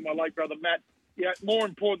 I remember my late brother Matt. Yeah, more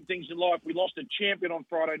important things in life. We lost a champion on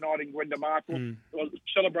Friday night in Gwenda Markle. I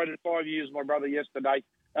celebrated 5 years, my brother, yesterday.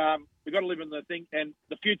 We've got to live in the thing, and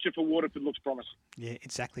the future for Waterford looks promising. Yeah,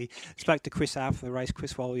 exactly. Spoke to Chris after the race,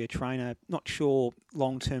 Chris Waller, your trainer. Not sure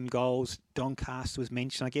long-term goals. Doncaster was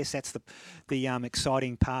mentioned. I guess that's the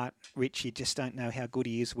exciting part, Rich. You just don't know how good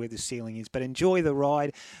he is, where the ceiling is. But enjoy the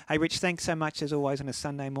ride. Hey, Rich, thanks so much, as always, on a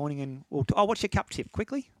Sunday morning. And what's your cup tip,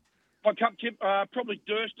 quickly? My cup tip, probably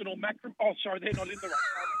Durston or Macram. Oh, sorry, they're not in the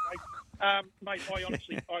race. Mate, I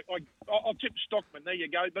honestly, I'll tip Stockman. There you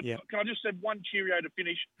go. But can I just have one cheerio to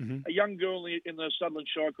finish? A young girl in the Sutherland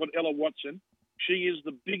Shire called Ella Watson. She is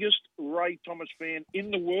the biggest Ray Thomas fan in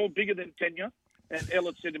the world, bigger than Kenya. And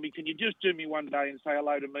Ella said to me, can you just do me one day and say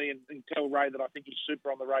hello to me and tell Ray that I think he's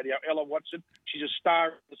super on the radio? Ella Watson, she's a star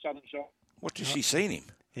in the Southern Shire. What does she see in him?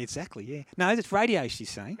 Exactly, yeah. No, it's radio, she's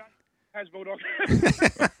saying. Has Bulldog.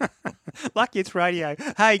 Lucky it's radio.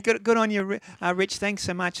 Hey, good on you, Rich. Thanks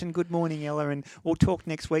so much, and good morning, Ella, and we'll talk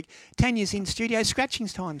next week. Tanya's in studio.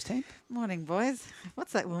 Scratchings times, Tan. Morning, boys.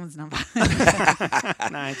 What's that woman's number?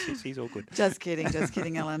 No, she's all good. Just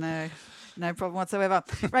kidding, Ella. No problem whatsoever.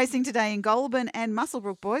 Racing today in Goulburn and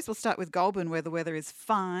Muswellbrook, boys. We'll start with Goulburn, where the weather is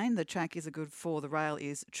fine. The track is a good 4. The rail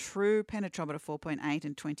is true. Penetrometer 4.8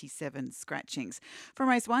 and 27 scratchings. From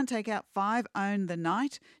race 1, take out 5, Own the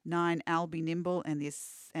Night, 9, I'll Be Nimble, and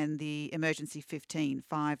the emergency 15,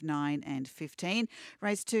 5, 9 and 15.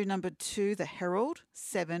 Race 2, number 2, The Herald,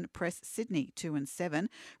 7, Press Sydney, 2 and 7.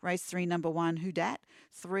 Race 3, number 1, Who Dat,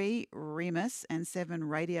 3, Remus, and 7,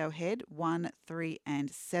 Radiohead, 1, 3 and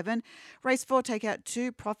 7. Race 4, take out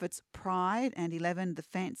 2, Prophet's Pride, and 11, The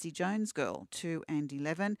Fancy Jones Girl, 2 and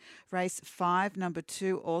 11. Race 5, number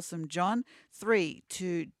 2, Awesome John, 3,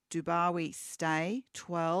 2, Dubawi Stay,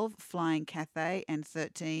 12, Flying Cathay, and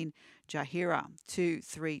 13, Jahira, 2,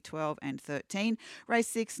 3, 12 and 13. Race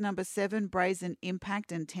 6, number 7, Brazen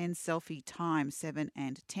Impact, and 10, Selfie Time, 7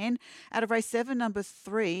 and 10. Out of race 7, number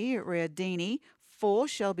 3, Riadini, 4,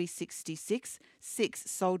 Shelby 66,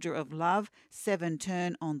 6, Soldier of Love, 7,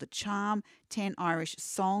 Turn on the Charm, 10, Irish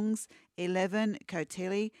Songs, 11,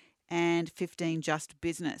 Cotelli, and 15, Just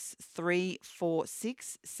Business, 3, 4,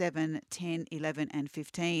 6, 7, 10, 11 and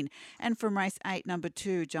 15. And from race 8, number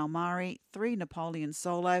 2, Jalmari, 3, Napoleon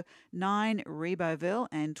Solo, 9, Reboville,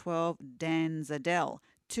 and 12, Danzadel,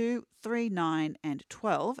 2, 3, 9 and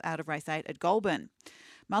 12 out of race 8 at Goulburn.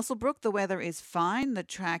 Muswellbrook, the weather is fine. The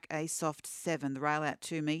track a soft 7. The rail out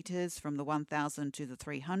 2 metres from the 1,000 to the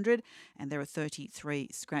 300, and there are 33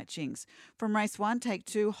 scratchings. From race 1, take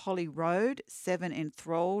 2, Holly Road, 7,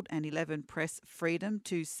 Enthralled, and 11, Press Freedom,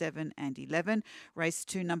 2, 7 and 11. Race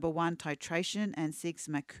 2, number 1, Titration, and 6,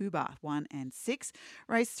 Makuba, 1 and 6.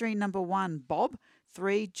 Race 3, number 1, Bob,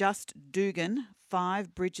 3, Just Dugan,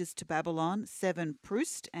 5, Bridges to Babylon, 7,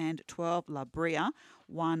 Proust, and 12, La Bria,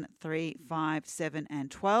 1, 3, 5, 7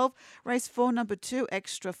 and 12. Race 4, number 2,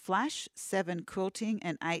 Extra Flash, 7, Quilting,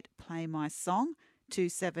 and 8, Play My Song, 2,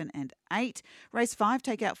 7 and 8. Race 5,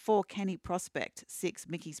 take out 4, Kenny Prospect, 6,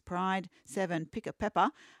 Mickey's Pride, 7, Pick a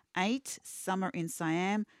Pepper, 8, Summer in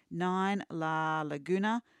Siam, 9, La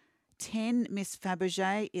Laguna, 10, Miss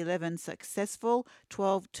Fabergé, 11, Successful,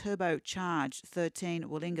 12, Turbo Charge, 13,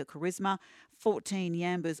 Wallinga Charisma, 14,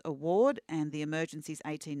 Yamba's Award, and the emergencies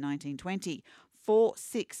 18, 19, 20. 4,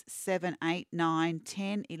 6, 7, 8, 9,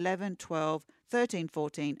 10, 11, 12, 13,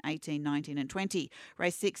 14, 18, 19 and 20.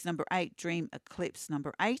 Race 6, number 8, Dream Eclipse,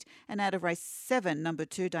 number 8. And out of race 7, number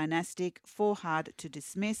 2, Dynastic, 4, Hard to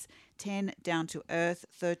Dismiss, 10, Down to Earth,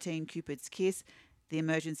 13, Cupid's Kiss, the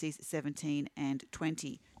emergencies 17 and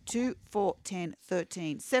 20. 2, 4, 10,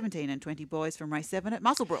 13, 17 and 20 boys from race 7 at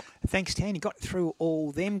Muswellbrook. Thanks, Tan. You got through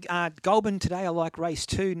all them. Goulburn today, I like race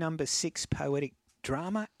 2, number 6, Poetic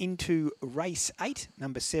Drama, into race 8,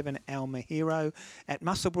 number 7, Alma Hero. At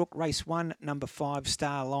Muswellbrook, race 1, number 5,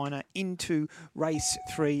 Starliner, into race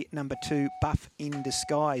 3, number 2, Buff in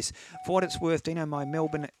Disguise. For what it's worth, Dino, my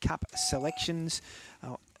Melbourne Cup selections,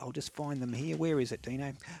 I'll just find them here. Where is it,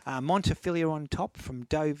 Dino? Montefilia on top from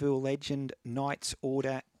Deauville Legend, Knights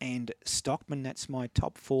Order and Stockman. That's my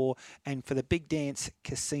top 4. And for the big dance,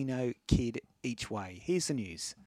 Casino Kid each way. Here's the news.